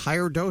 Is it a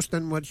higher dose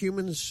than what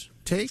humans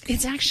take?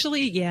 It's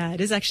actually,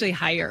 it is actually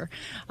higher.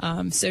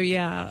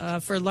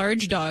 For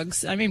large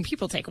dogs,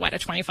 people take a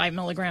 25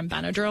 milligram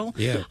Benadryl.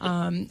 Yeah.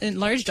 And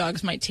large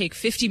dogs might take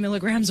 50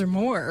 milligrams or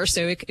more.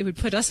 So it would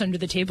put us under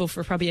the table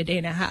for probably a day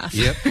and a half.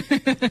 Yep.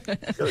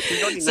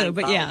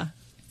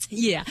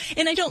 Yeah,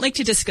 and I don't like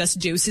to discuss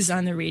doses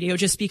on the radio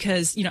just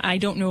because, I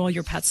don't know all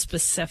your pet's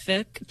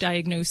specific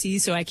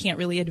diagnoses, so I can't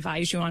really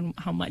advise you on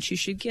how much you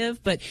should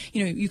give. But,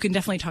 you can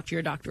definitely talk to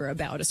your doctor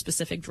about a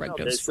specific drug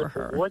dose for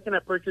her. Where can I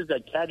purchase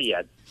that CADI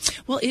at?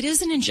 Well, it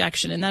is an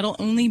injection, and that'll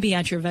only be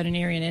at your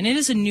veterinarian, and it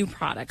is a new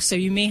product, so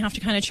you may have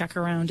to kind of check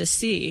around to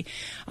see.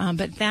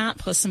 But that,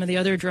 plus some of the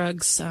other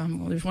drugs,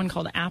 there's one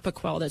called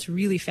Apoquel that's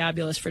really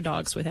fabulous for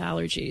dogs with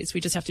allergies.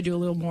 We just have to do a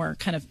little more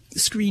kind of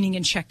screening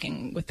and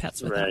checking with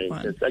pets with that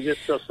one. I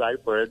just feel sorry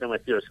for it.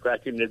 If you're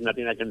scratching, there's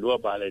nothing I can do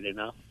about it,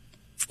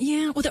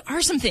 Yeah, well, there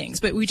are some things,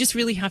 but we just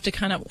really have to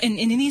kind of, and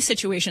in these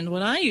situations,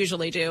 what I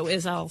usually do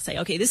is I'll say,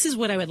 okay, this is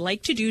what I would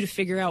like to do to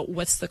figure out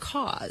what's the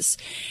cause.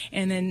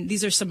 And then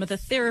these are some of the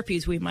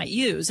therapies we might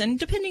use. And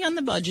depending on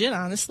the budget,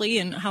 honestly,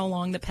 and how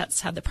long the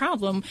pet's had the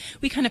problem,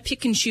 we kind of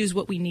pick and choose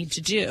what we need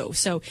to do.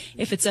 So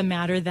if it's a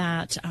matter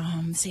that,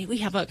 say we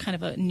have a kind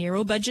of a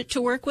narrow budget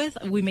to work with,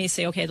 we may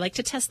say, okay, I'd like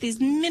to test these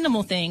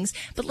minimal things,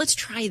 but let's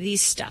try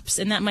these steps.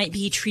 And that might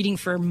be treating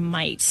for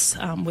mites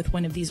with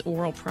one of these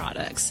oral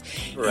products.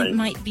 Right. It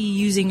might be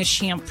using a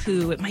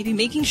shampoo. It might be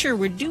making sure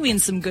we're doing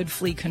some good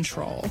flea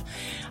control.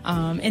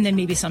 And then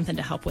maybe something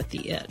to help with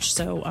the itch.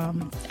 So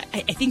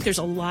I think there's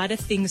a lot of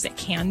things that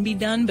can be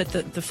done, but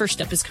the first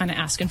step is kind of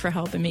asking for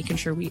help and making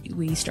sure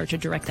we start to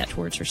direct that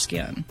towards her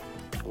skin.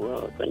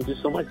 Well, thank you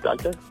so much,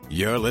 Doctor.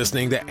 You're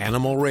listening to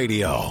Animal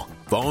Radio.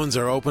 Phones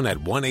are open at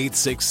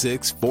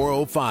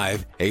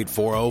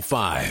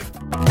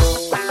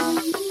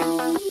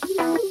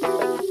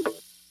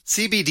 1-866-405-8405.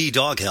 CBD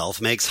Dog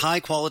Health makes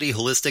high-quality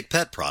holistic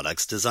pet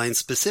products designed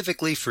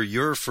specifically for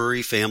your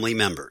furry family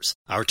members.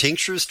 Our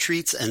tinctures,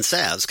 treats, and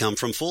salves come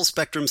from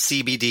full-spectrum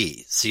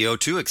CBD,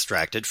 CO2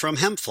 extracted from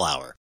hemp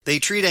flower. They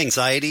treat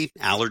anxiety,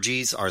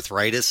 allergies,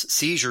 arthritis,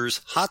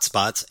 seizures, hot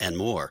spots, and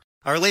more.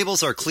 Our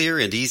labels are clear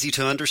and easy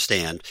to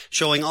understand,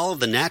 showing all of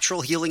the natural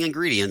healing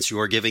ingredients you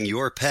are giving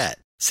your pet.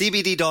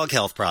 CBD Dog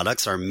Health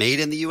products are made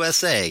in the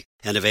USA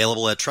and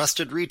available at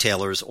trusted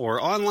retailers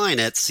or online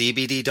at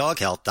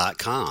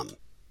cbddoghealth.com.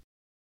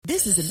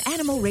 This is an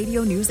Animal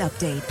Radio News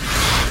Update.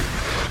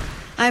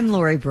 I'm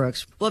Lori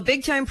Brooks. Well,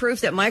 big-time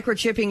proof that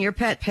microchipping your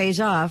pet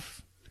pays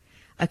off.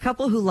 A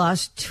couple who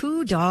lost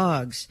 2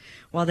 dogs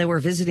while they were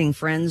visiting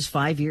friends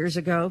 5 years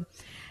ago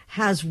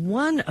has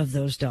one of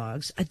those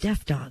dogs, a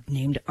deaf dog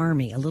named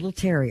Army, a little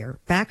terrier,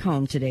 back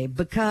home today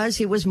because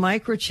he was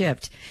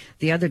microchipped.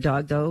 The other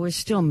dog, though, is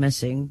still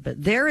missing.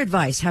 But their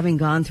advice, having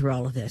gone through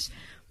all of this,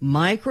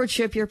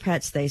 microchip your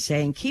pets, they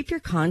say, and keep your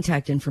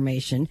contact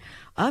information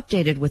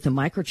updated with the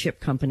microchip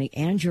company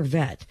and your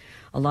vet.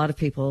 A lot of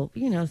people,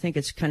 think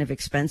it's kind of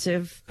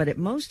expensive, but at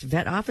most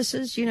vet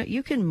offices,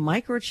 you can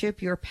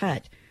microchip your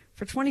pet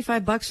for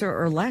 $25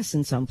 or less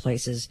in some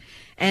places.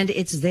 And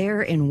it's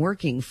there and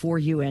working for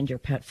you and your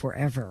pet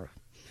forever.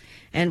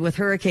 And with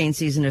hurricane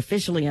season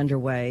officially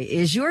underway,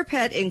 is your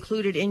pet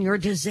included in your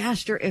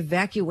disaster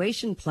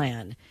evacuation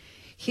plan?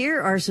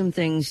 Here are some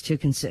things to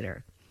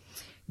consider.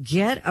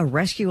 Get a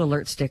rescue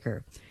alert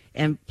sticker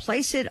and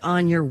place it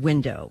on your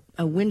window,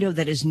 a window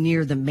that is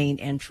near the main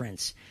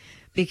entrance.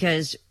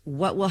 Because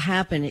what will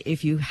happen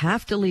if you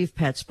have to leave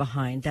pets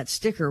behind, that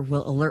sticker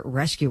will alert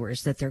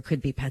rescuers that there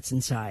could be pets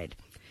inside.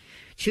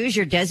 Choose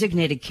your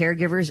designated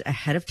caregivers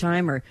ahead of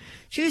time, or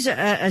choose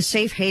a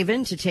safe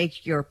haven to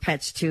take your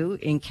pets to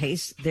in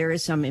case there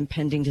is some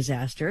impending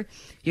disaster.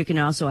 You can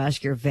also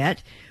ask your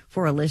vet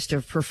for a list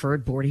of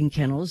preferred boarding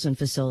kennels and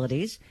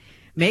facilities.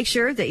 Make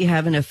sure that you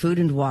have enough food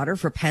and water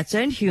for pets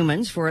and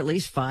humans for at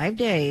least 5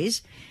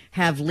 days.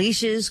 Have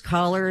leashes,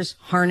 collars,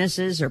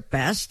 harnesses are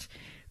best.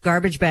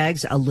 Garbage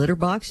bags, a litter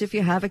box if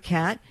you have a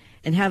cat,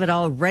 and have it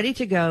all ready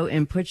to go,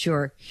 and put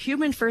your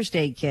human first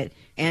aid kit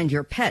and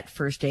your pet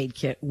first aid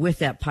kit with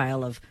that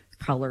pile of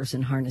collars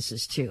and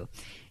harnesses too.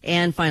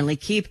 And finally,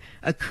 keep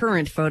a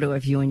current photo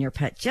of you and your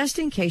pet just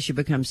in case you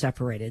become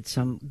separated.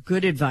 Some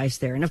good advice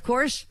there. And of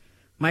course,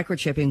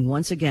 microchipping,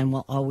 once again,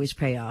 will always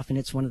pay off, and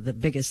it's one of the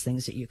biggest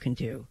things that you can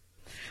do.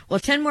 Well,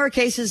 10 more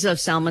cases of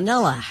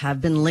salmonella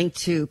have been linked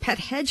to pet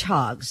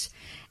hedgehogs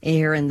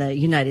here in the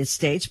United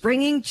States,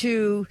 bringing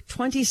to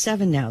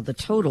 27 now the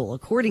total,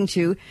 according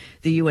to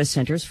the U.S.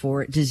 Centers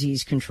for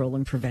Disease Control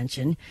and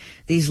Prevention.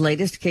 These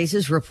latest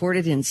cases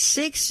reported in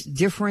 6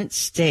 different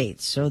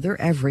states, so they're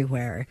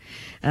everywhere.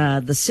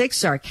 The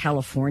 6 are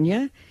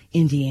California,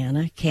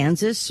 Indiana,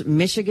 Kansas,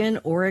 Michigan,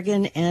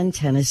 Oregon, and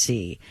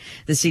Tennessee.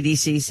 The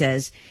CDC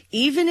says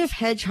even if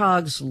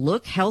hedgehogs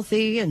look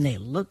healthy and they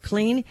look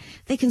clean,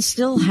 they can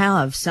still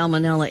have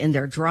salmonella in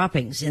their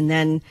droppings. And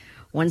then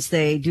once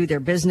they do their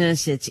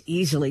business, it's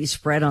easily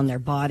spread on their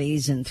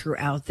bodies and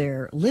throughout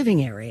their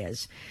living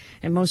areas.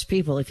 And most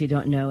people, if you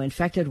don't know,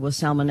 infected with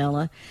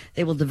salmonella,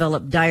 they will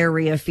develop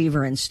diarrhea,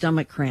 fever, and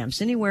stomach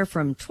cramps anywhere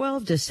from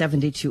 12 to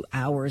 72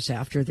 hours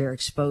after they're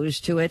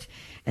exposed to it.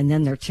 And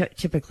then they're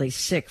typically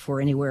sick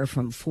for anywhere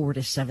from 4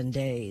 to 7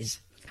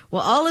 days.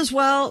 Well, all is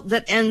well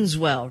that ends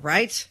well,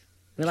 right?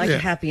 We like a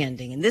happy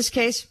ending. In this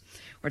case,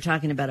 we're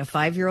talking about a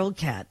 5-year-old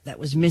cat that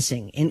was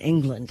missing in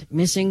England,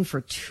 missing for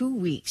 2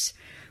 weeks.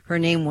 Her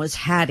name was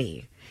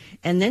Hattie.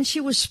 And then she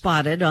was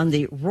spotted on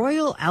the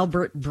Royal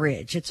Albert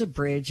Bridge. It's a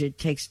bridge. It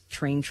takes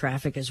train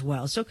traffic as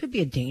well, so it could be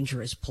a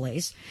dangerous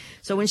place.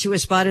 So when she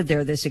was spotted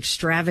there, this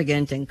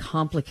extravagant and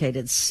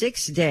complicated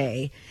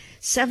 6-day,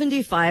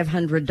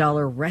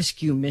 $7,500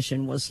 rescue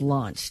mission was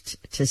launched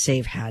to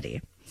save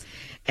Hattie.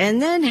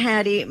 And then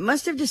Hattie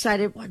must have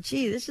decided, well,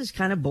 gee, this is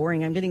kind of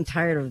boring. I'm getting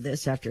tired of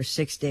this after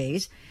 6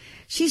 days.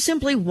 She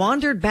simply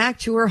wandered back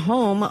to her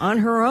home on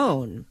her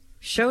own,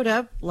 showed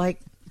up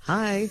like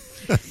Hi.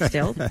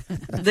 Still,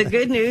 the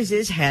good news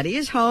is Hattie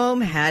is home,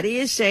 Hattie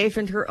is safe,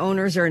 and her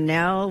owners are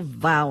now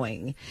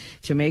vowing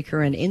to make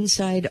her an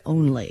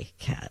inside-only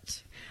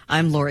cat.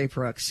 I'm Lori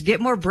Brooks.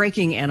 Get more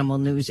breaking animal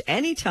news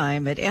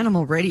anytime at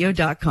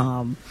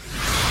animalradio.com.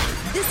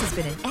 This has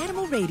been an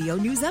Animal Radio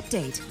News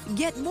Update.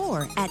 Get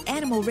more at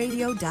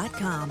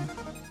animalradio.com.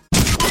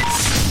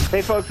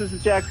 Hey folks, this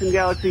is Jackson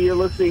Galaxy. You're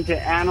listening to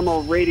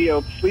Animal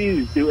Radio.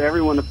 Please do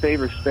everyone a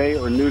favor,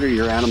 spay or neuter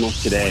your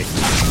animals today.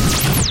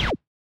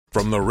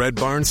 From the Red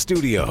Barn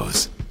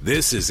Studios,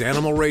 this is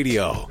Animal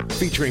Radio,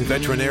 featuring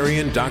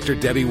veterinarian Dr.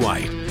 Debbie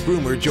White,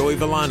 groomer Joey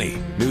Villani,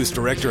 news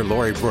director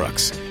Lori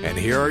Brooks, and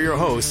here are your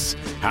hosts,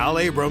 Hal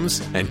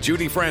Abrams and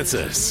Judy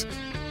Francis.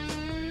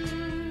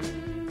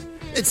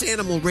 It's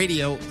Animal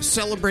Radio,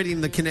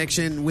 celebrating the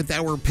connection with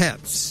our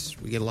pets.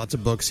 We get lots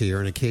of books here,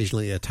 and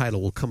occasionally a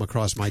title will come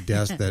across my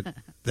desk that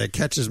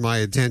catches my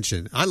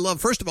attention.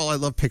 First of all, I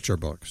love picture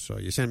books. So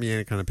you send me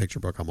any kind of picture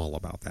book, I'm all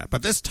about that.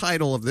 But this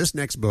title of this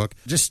next book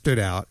just stood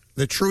out.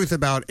 The Truth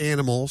About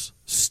Animals,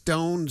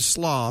 Stoned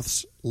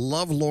Sloths,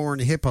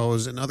 Lovelorn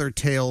Hippos, and Other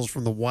Tales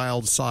from the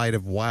Wild Side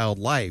of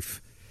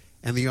Wildlife.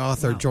 And the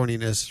author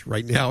joining us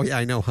right now, yeah,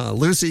 I know, huh?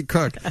 Lucy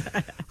Cook.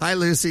 Hi,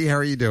 Lucy. How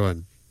are you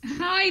doing?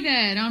 Hi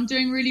there. I'm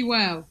doing really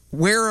well.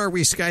 Where are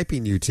we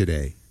Skyping you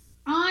today?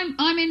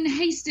 I'm in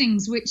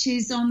Hastings, which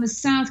is on the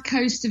south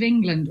coast of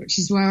England, which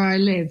is where I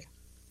live.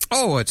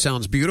 Oh, it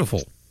sounds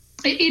beautiful.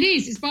 It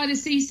is. It's by the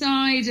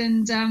seaside,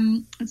 and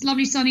it's a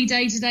lovely sunny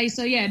day today.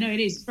 So, yeah, no, it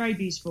is. It's very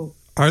beautiful.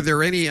 Are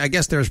there any, I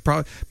guess there's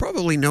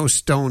probably no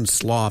stone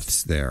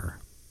sloths there,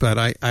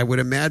 but I would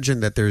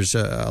imagine that there's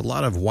a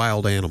lot of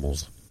wild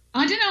animals.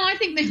 I don't know. I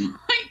think there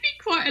might be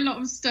quite a lot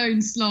of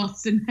stone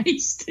sloths in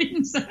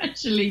Hastings,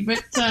 actually,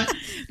 but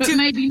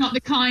maybe not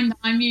the kind that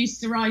I'm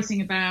used to writing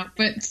about.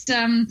 There's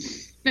I've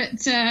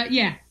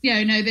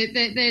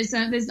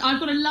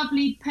got a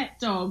lovely pet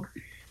dog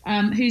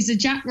who's a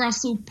Jack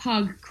Russell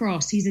Pug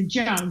cross. He's a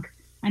jug,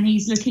 and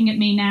he's looking at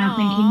me now,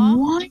 thinking,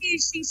 "Why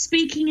is she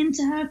speaking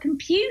into her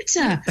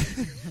computer?"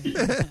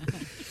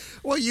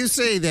 Well, you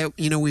say that,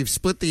 we've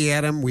split the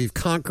atom, we've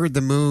conquered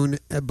the moon,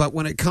 but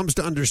when it comes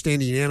to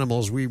understanding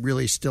animals, we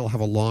really still have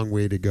a long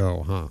way to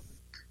go, huh?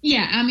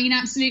 Yeah, I mean,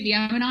 absolutely.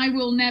 I mean, I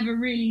will never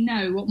really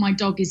know what my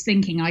dog is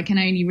thinking. I can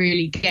only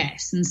really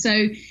guess. And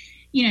so,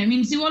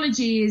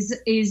 zoology is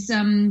it's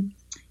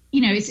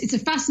a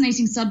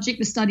fascinating subject,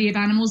 the study of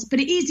animals, but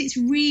it's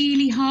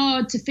really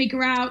hard to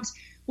figure out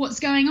what's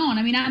going on.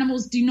 I mean,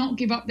 animals do not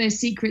give up their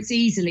secrets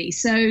easily.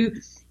 So, over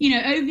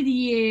the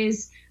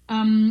years,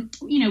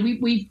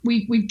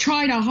 we've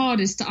tried our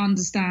hardest to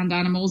understand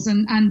animals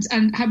and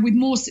have with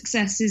more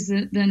successes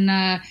than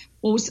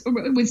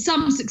with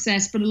some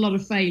success, but a lot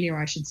of failure,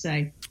 I should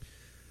say.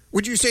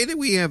 Would you say that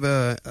we have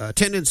a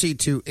tendency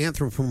to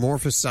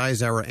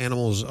anthropomorphize our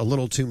animals a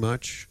little too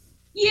much?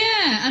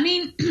 Yeah, I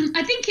mean,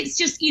 I think it's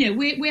just,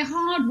 we're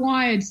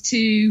hardwired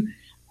to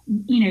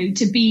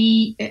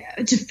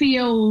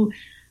feel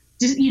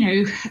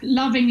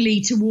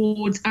lovingly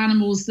towards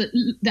animals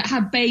that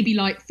have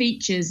baby-like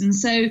features. And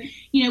so,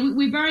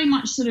 we're very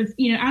much sort of,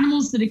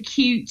 animals that are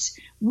cute,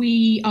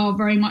 we are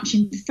very much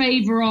in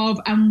favor of,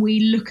 and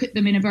we look at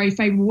them in a very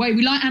favorable way.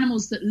 We like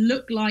animals that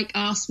look like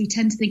us. We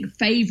tend to think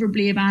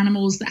favorably of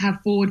animals that have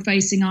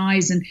forward-facing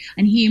eyes and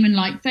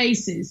human-like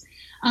faces.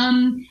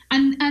 And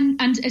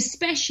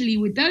especially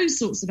with those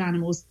sorts of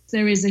animals,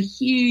 there is a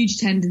huge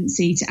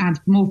tendency to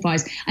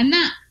anthropomorphize. And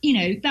that,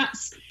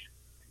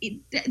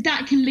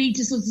 that can lead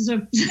to sort of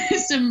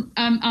some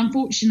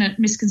unfortunate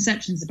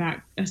misconceptions about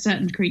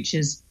certain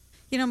creatures.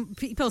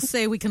 People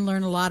say we can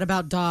learn a lot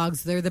about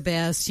dogs. They're the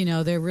best.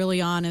 They're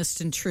really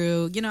honest and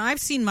true. I've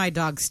seen my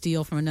dog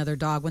steal from another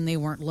dog when they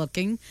weren't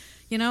looking.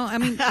 I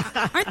mean,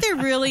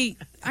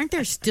 aren't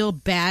there still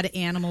bad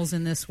animals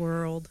in this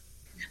world?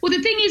 Well,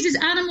 the thing is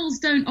animals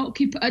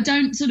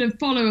don't sort of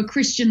follow a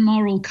Christian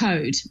moral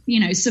code.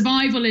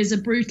 Survival is a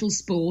brutal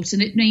sport,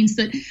 and it means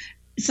that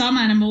some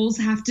animals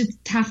have to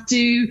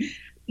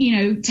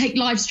take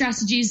life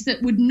strategies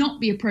that would not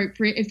be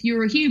appropriate if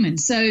you're a human.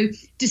 So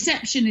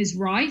deception is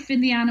rife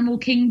in the animal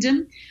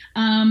kingdom,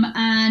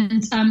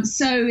 and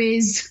so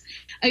is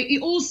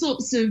all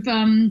sorts of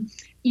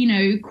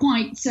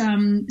quite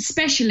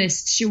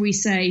specialist, shall we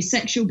say,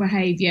 sexual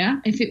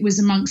behaviour if it was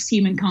amongst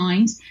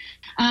humankind.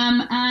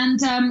 All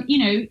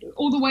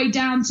the way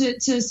down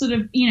to sort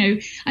of,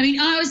 I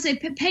always say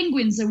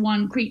penguins are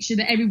one creature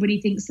that everybody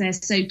thinks they're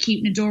so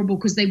cute and adorable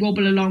because they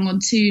wobble along on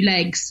two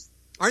legs.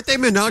 Aren't they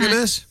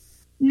monogamous?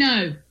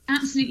 No,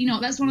 absolutely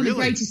not. That's one of the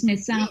greatest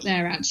myths out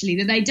there, actually,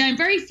 that they don't.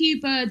 Very few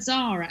birds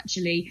are,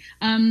 actually.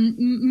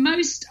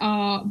 Most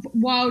are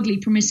wildly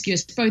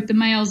promiscuous, both the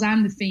males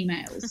and the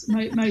females,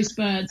 most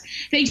birds.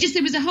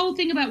 There was a whole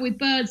thing about with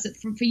birds that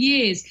for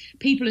years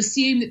people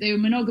assumed that they were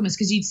monogamous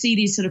because you'd see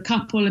these sort of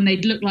couple and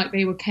they'd look like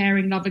they were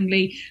caring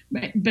lovingly,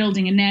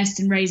 building a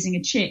nest and raising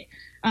a chick.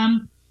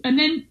 And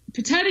then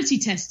paternity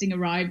testing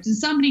arrived, and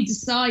somebody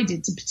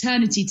decided to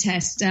paternity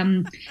test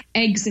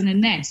eggs in a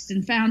nest,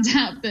 and found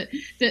out that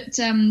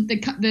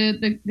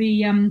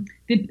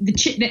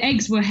the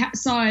eggs were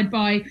sired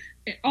by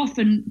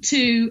often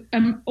 2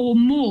 or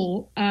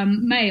more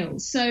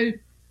males. So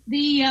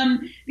the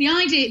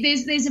idea,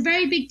 there's a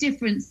very big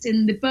difference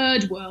in the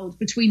bird world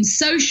between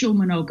social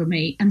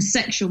monogamy and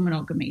sexual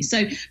monogamy.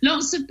 So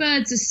lots of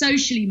birds are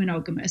socially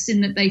monogamous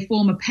in that they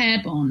form a pair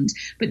bond,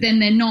 but then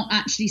they're not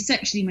actually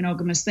sexually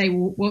monogamous. They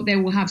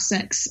will have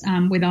sex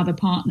with other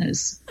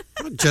partners.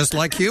 Just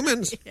like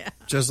humans.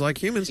 Just like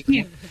humans.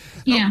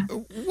 Yeah.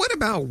 What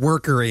about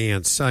worker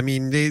ants? I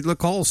mean, they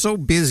look all so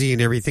busy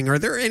and everything.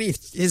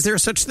 Is there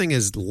such thing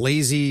as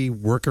lazy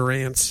worker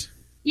ants?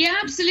 Yeah,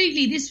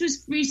 absolutely. This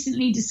was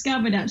recently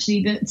discovered,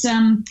 actually, that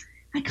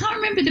I can't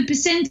remember the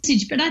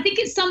percentage, but I think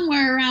it's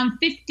somewhere around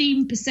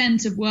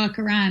 15% of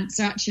worker ants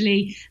are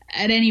actually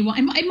at any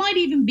one. It might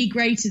even be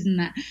greater than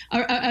that.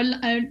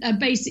 Are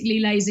basically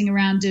lazing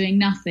around doing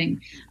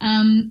nothing.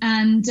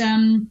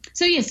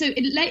 So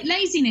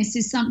laziness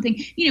is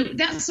something.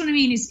 That's what I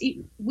mean.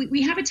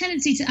 We have a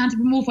tendency to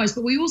anthropomorphize,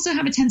 but we also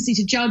have a tendency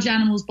to judge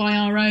animals by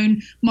our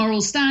own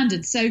moral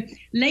standards. So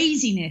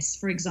laziness,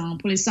 for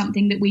example, is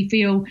something that we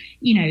feel.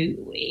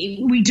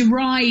 We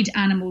deride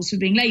animals for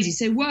being lazy.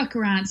 So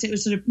worker ants, it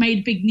was sort of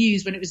made big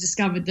news when it was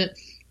discovered that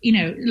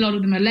a lot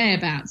of them are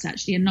layabouts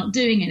actually and not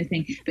doing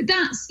anything. But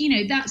that's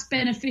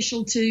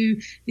beneficial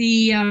to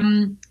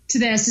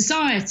their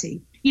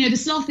society. The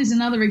sloth is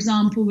another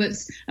example of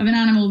an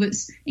animal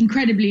that's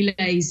incredibly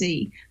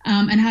lazy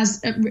and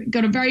has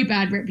got a very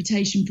bad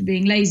reputation for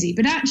being lazy.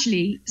 But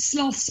actually,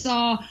 sloths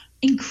are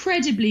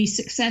incredibly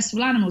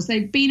successful animals.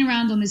 They've been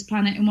around on this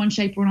planet in one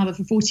shape or another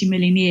for 40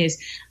 million years,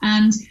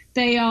 and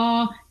they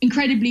are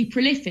incredibly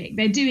prolific.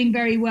 They're doing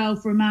very well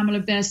for a mammal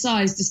of their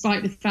size,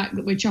 despite the fact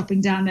that we're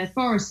chopping down their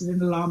forests at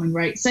an alarming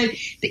rate. So,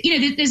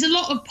 there's a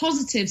lot of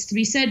positives to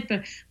be said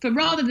for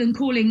rather than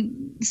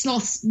calling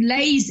sloths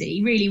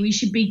lazy, really, we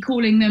should be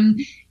calling them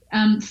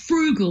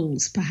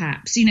frugals,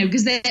 perhaps,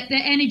 because they're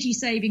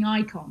energy-saving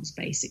icons,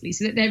 basically.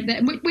 So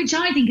which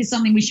I think is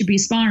something we should be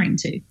aspiring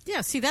to.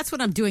 Yeah, see, that's what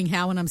I'm doing,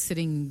 Hal, when I'm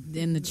sitting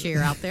in the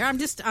chair out there.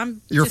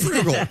 You're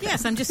frugal.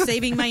 Yes, I'm just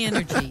saving my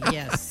energy.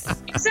 Yes,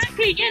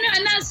 exactly.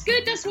 And that's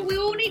good. That's what we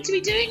all need to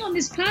be doing on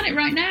this planet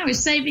right now,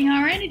 is saving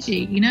our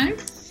energy.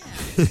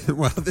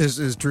 Well, this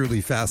is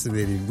truly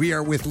fascinating. We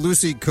are with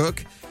Lucy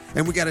Cook.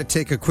 And we got to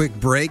take a quick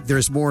break.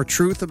 There's more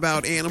truth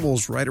about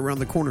animals right around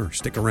the corner.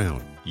 Stick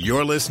around.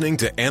 You're listening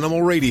to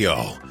Animal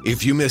Radio.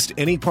 If you missed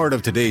any part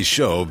of today's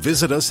show,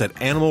 visit us at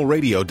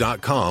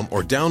animalradio.com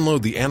or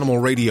download the Animal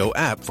Radio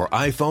app for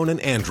iPhone and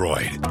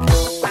Android.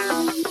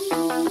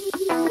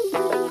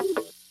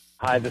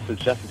 Hi, this is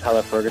Jesse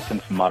Tyler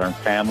Ferguson from Modern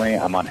Family.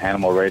 I'm on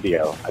Animal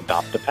Radio.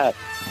 Adopt a pet.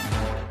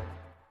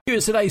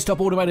 Here's today's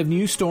top automotive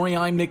news story.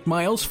 I'm Nick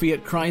Miles.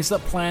 Fiat Chrysler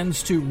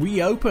plans to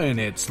reopen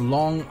its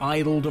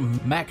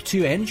long-idled Mach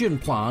 2 engine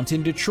plant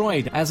in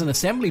Detroit as an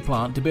assembly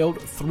plant to build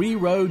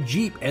 3-row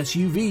Jeep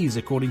SUVs,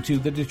 according to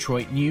the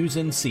Detroit News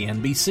and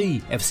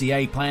CNBC.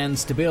 FCA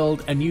plans to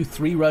build a new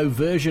 3-row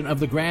version of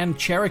the Grand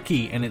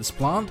Cherokee in its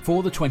plant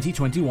for the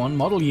 2021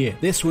 model year.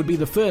 This would be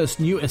the first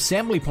new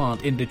assembly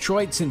plant in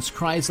Detroit since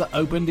Chrysler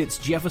opened its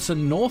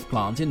Jefferson North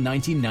plant in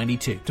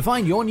 1992. To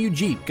find your new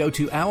Jeep, go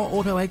to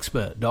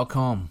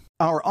ourautoexpert.com.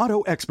 Our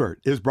Auto Expert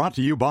is brought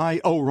to you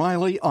by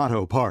O'Reilly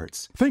Auto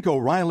Parts. Think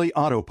O'Reilly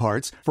Auto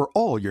Parts for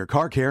all your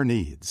car care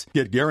needs.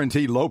 Get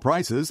guaranteed low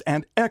prices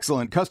and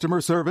excellent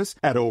customer service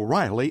at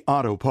O'Reilly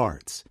Auto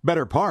Parts.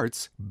 Better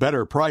parts,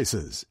 better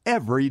prices,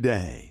 every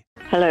day.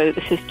 Hello,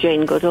 this is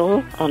Jane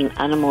Goodall on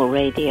Animal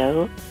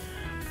Radio,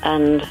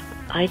 and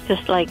I'd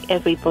just like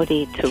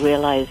everybody to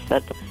realize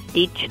that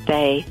each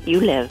day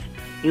you live,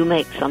 you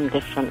make some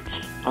difference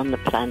on the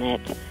planet.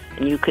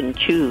 And you can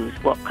choose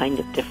what kind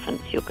of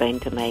difference you're going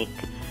to make.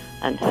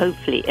 And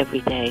hopefully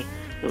every day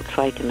you'll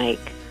try to make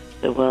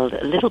the world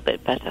a little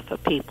bit better for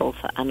people,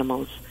 for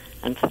animals,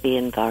 and for the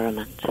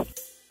environment.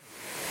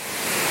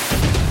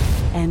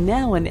 And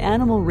now an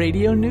Animal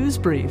Radio news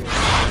brief.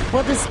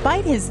 Well,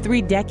 despite his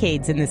 3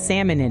 decades in the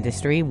salmon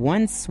industry,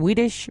 one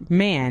Swedish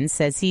man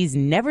says he's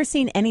never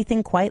seen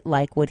anything quite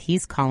like what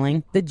he's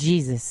calling the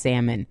Jesus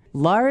salmon.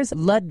 Lars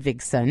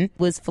Ludvigsson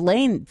was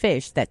filleting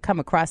fish that come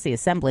across the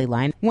assembly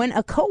line when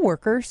a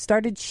coworker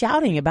started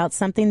shouting about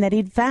something that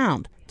he'd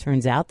found.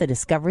 Turns out the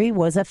discovery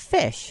was a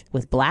fish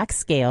with black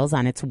scales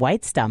on its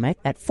white stomach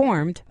that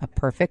formed a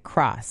perfect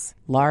cross.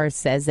 Lars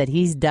says that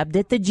he's dubbed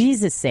it the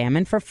Jesus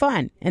salmon for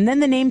fun, and then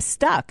the name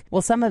stuck.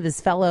 Well, some of his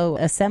fellow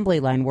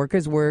assembly line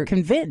workers were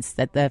convinced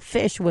that the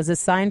fish was a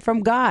sign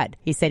from God.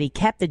 He said he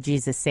kept the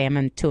Jesus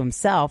salmon to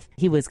himself.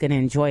 He was going to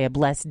enjoy a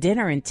blessed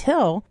dinner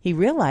until he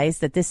realized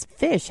that this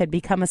fish had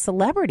become a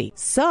celebrity.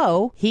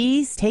 So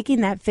he's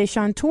taking that fish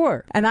on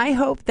tour, and I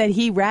hope that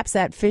he wraps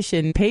that fish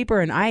in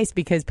paper and ice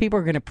because people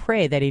are going to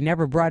pray that he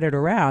never brought it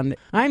around.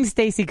 I'm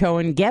Stacey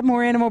Cohen. Get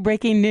more animal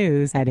breaking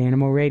news at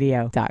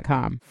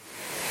animalradio.com.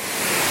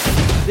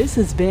 This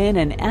has been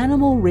an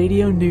Animal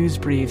Radio news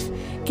brief.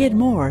 Get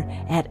more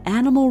at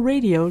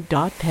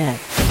animalradio.pet.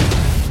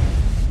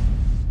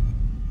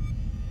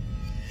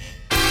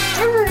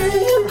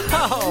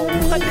 Oh,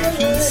 what did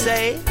he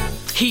say?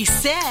 He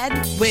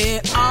said,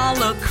 we're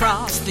all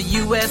across the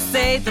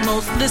USA, the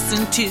most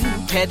listened to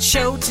pet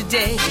show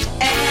today.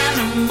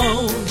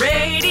 Animal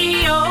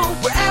Radio,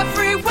 we're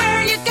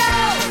everywhere you go.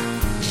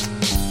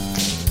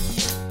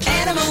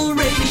 Animal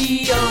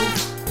Radio.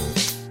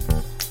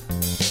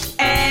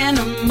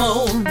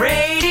 Animal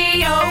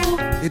Radio.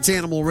 It's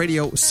Animal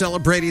Radio,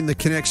 celebrating the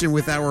connection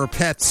with our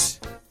pets,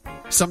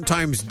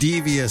 sometimes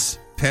devious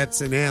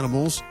pets and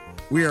animals.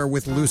 We are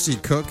with Lucy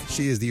Cook.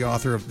 She is the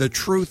author of The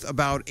Truth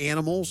About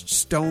Animals,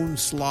 Stone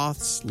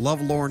Sloths,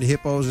 Lovelorn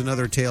Hippos, and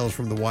Other Tales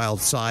from the Wild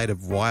Side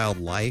of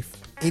Wildlife.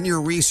 In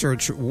your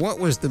research, what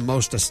was the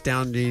most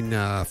astounding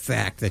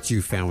fact that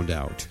you found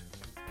out?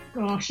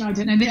 Gosh, I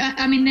don't know.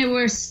 I mean, there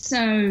were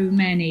so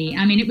many.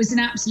 I mean, it was an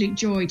absolute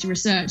joy to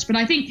research. But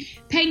I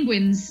think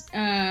penguins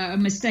are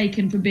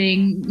mistaken for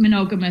being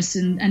monogamous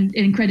and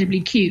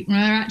incredibly cute. Well,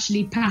 they're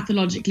actually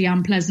pathologically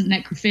unpleasant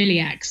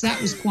necrophiliacs.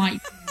 That was quite...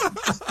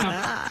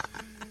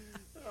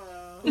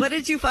 What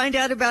did you find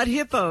out about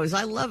hippos?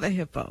 I love a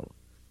hippo.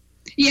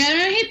 Yeah,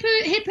 no,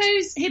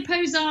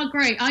 hippos are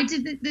great. I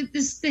did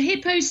the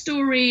hippo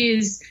story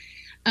is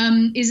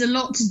a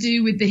lot to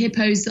do with the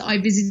hippos that I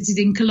visited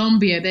in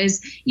Colombia.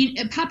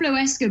 Pablo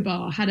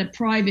Escobar had a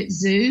private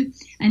zoo,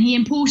 and he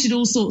imported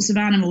all sorts of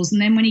animals. And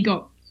then when he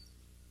got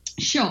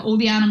shot, all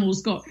the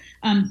animals got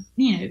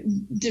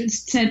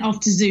sent off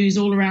to zoos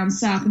all around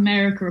South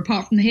America,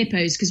 apart from the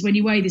hippos, because when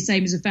you weigh the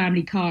same as a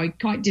family car, it's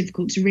quite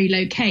difficult to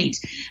relocate.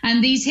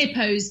 And these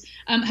hippos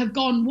have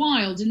gone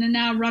wild and are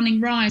now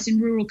running riot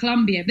in rural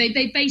Colombia.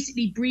 They're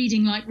basically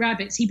breeding like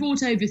rabbits. He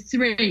brought over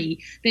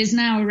 3. There's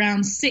now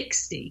around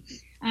 60.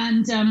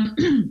 And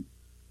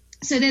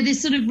so they're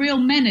this sort of real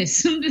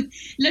menace.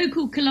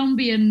 Local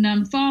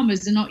Colombian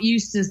farmers are not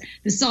used to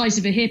the sight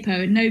of a hippo,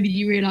 and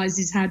nobody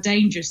realizes how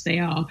dangerous they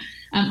are.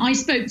 I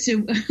spoke to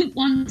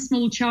one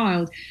small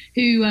child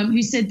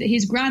who said that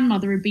his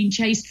grandmother had been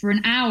chased for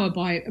an hour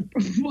by a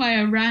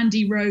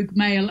randy rogue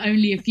male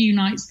only a few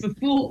nights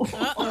before.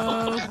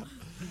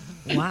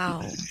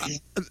 Wow.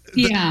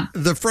 Yeah.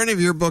 The front of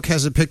your book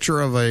has a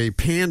picture of a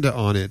panda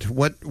on it.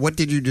 What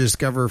did you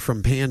discover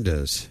from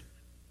pandas?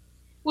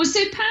 Well,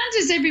 so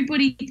pandas,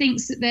 everybody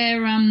thinks that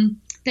they're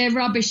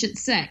rubbish at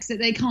sex, that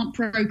they can't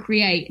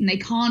procreate, and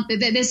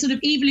they're sort of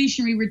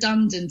evolutionary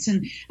redundant,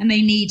 and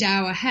they need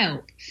our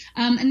help.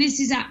 And this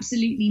is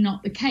absolutely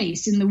not the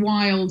case. In the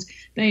wild,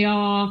 they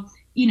are,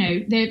 they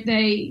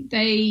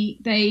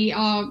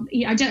are.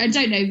 I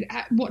don't know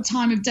at what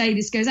time of day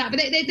this goes out, but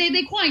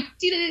they're quite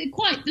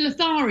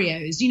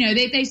Lotharios.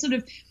 They sort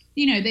of.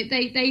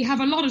 They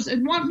have a lot of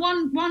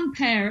one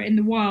pair in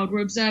the wild were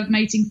observed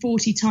mating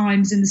 40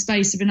 times in the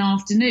space of an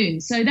afternoon.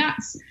 So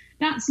that's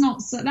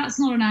not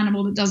an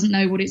animal that doesn't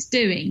know what it's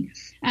doing,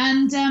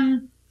 and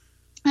they're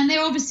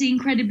obviously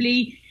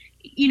incredibly,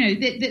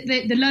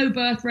 the low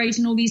birth rate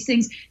and all these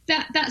things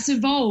that's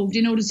evolved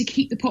in order to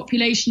keep the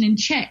population in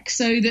check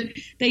so that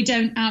they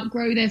don't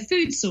outgrow their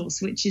food source,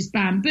 which is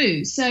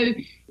bamboo. So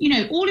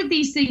all of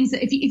these things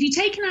that if you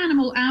take an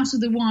animal out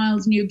of the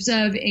wild and you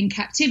observe it in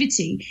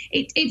captivity,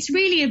 it's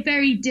really a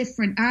very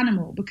different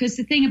animal, because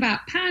the thing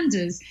about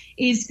pandas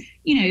is,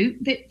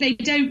 that they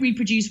don't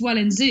reproduce well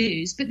in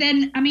zoos. But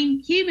then, I mean,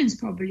 humans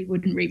probably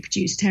wouldn't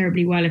reproduce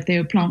terribly well if they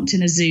were plonked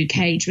in a zoo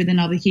cage with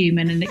another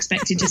human and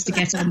expected just to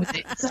get on with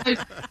it.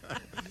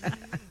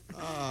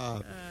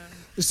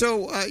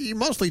 So you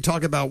mostly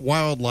talk about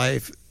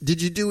wildlife.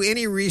 Did you do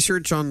any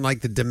research on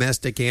like the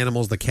domestic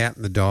animals, the cat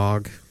and the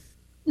dog?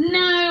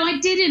 No, I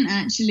didn't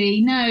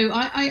actually. No,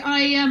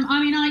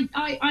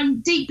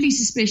 I'm deeply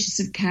suspicious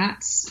of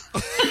cats.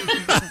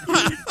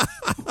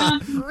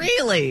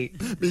 Really?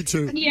 Me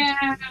too.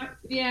 Yeah.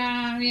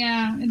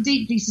 I'm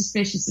deeply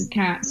suspicious of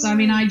cats. I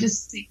mean, I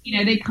just,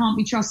 they can't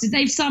be trusted.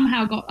 They've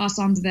somehow got us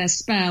under their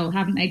spell,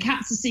 haven't they?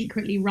 Cats are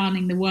secretly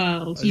running the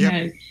world, you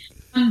know.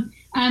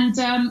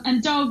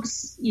 And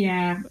dogs,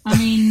 yeah. I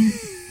mean,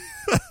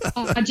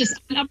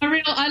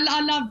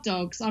 I love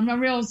dogs. I'm a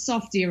real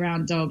softie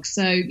around dogs.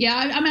 So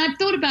yeah, I've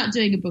thought about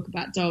doing a book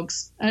about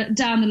dogs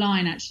down the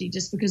line, actually,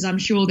 just because I'm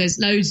sure there's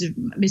loads of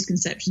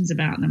misconceptions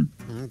about them.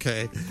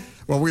 Okay.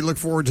 Well, we look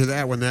forward to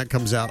that when that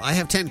comes out. I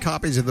have 10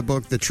 copies of the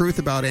book, The Truth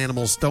About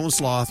Animals, Stone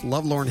Sloth,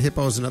 Lovelorn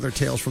Hippos, and Other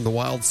Tales from the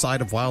Wild Side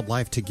of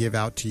Wildlife to give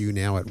out to you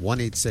now at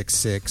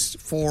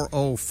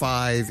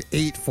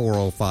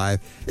 1-866-405-8405.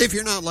 If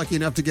you're not lucky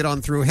enough to get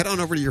on through, head on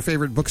over to your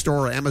favorite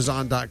bookstore or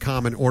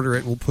Amazon.com and order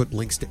it. We'll put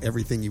links to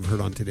everything you've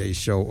heard on today's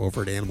show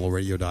over at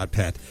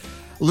animalradio.pet.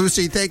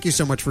 Lucy, thank you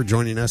so much for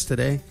joining us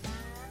today.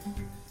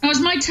 It was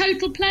my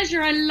total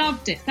pleasure. I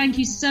loved it. Thank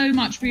you so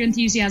much for your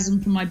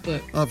enthusiasm for my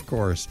book. Of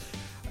course.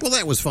 Well,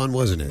 that was fun,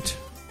 wasn't it?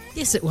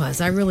 Yes, it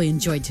was. I really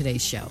enjoyed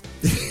today's show.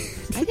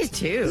 I did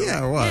too.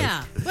 Yeah, it was.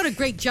 Yeah. What a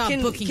great job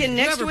booking. Can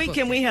next whoever week, booked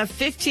can it. we have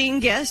 15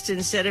 guests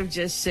instead of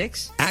just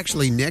 6?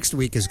 Actually, next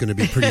week is going to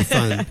be pretty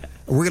fun.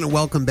 We're going to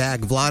welcome back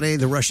Vlade,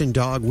 the Russian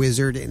dog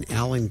wizard, and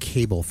Alan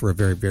Cable for a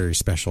very, very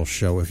special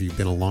show. If you've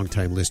been a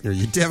long-time listener,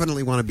 you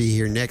definitely want to be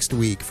here next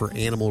week for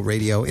Animal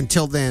Radio.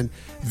 Until then,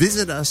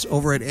 visit us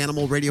over at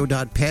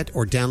animalradio.pet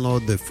or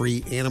download the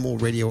free Animal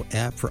Radio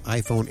app for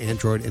iPhone,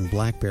 Android, and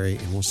BlackBerry,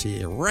 and we'll see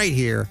you right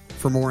here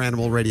for more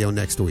Animal Radio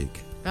next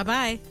week.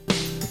 Bye-bye.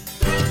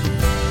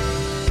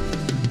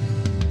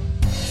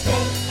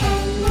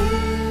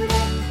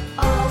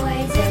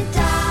 Always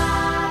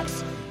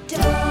adopt,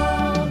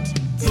 don't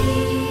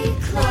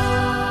declaw.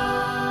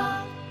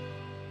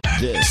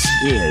 This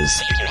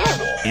is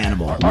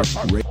Animal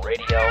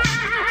Radio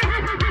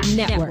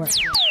Network.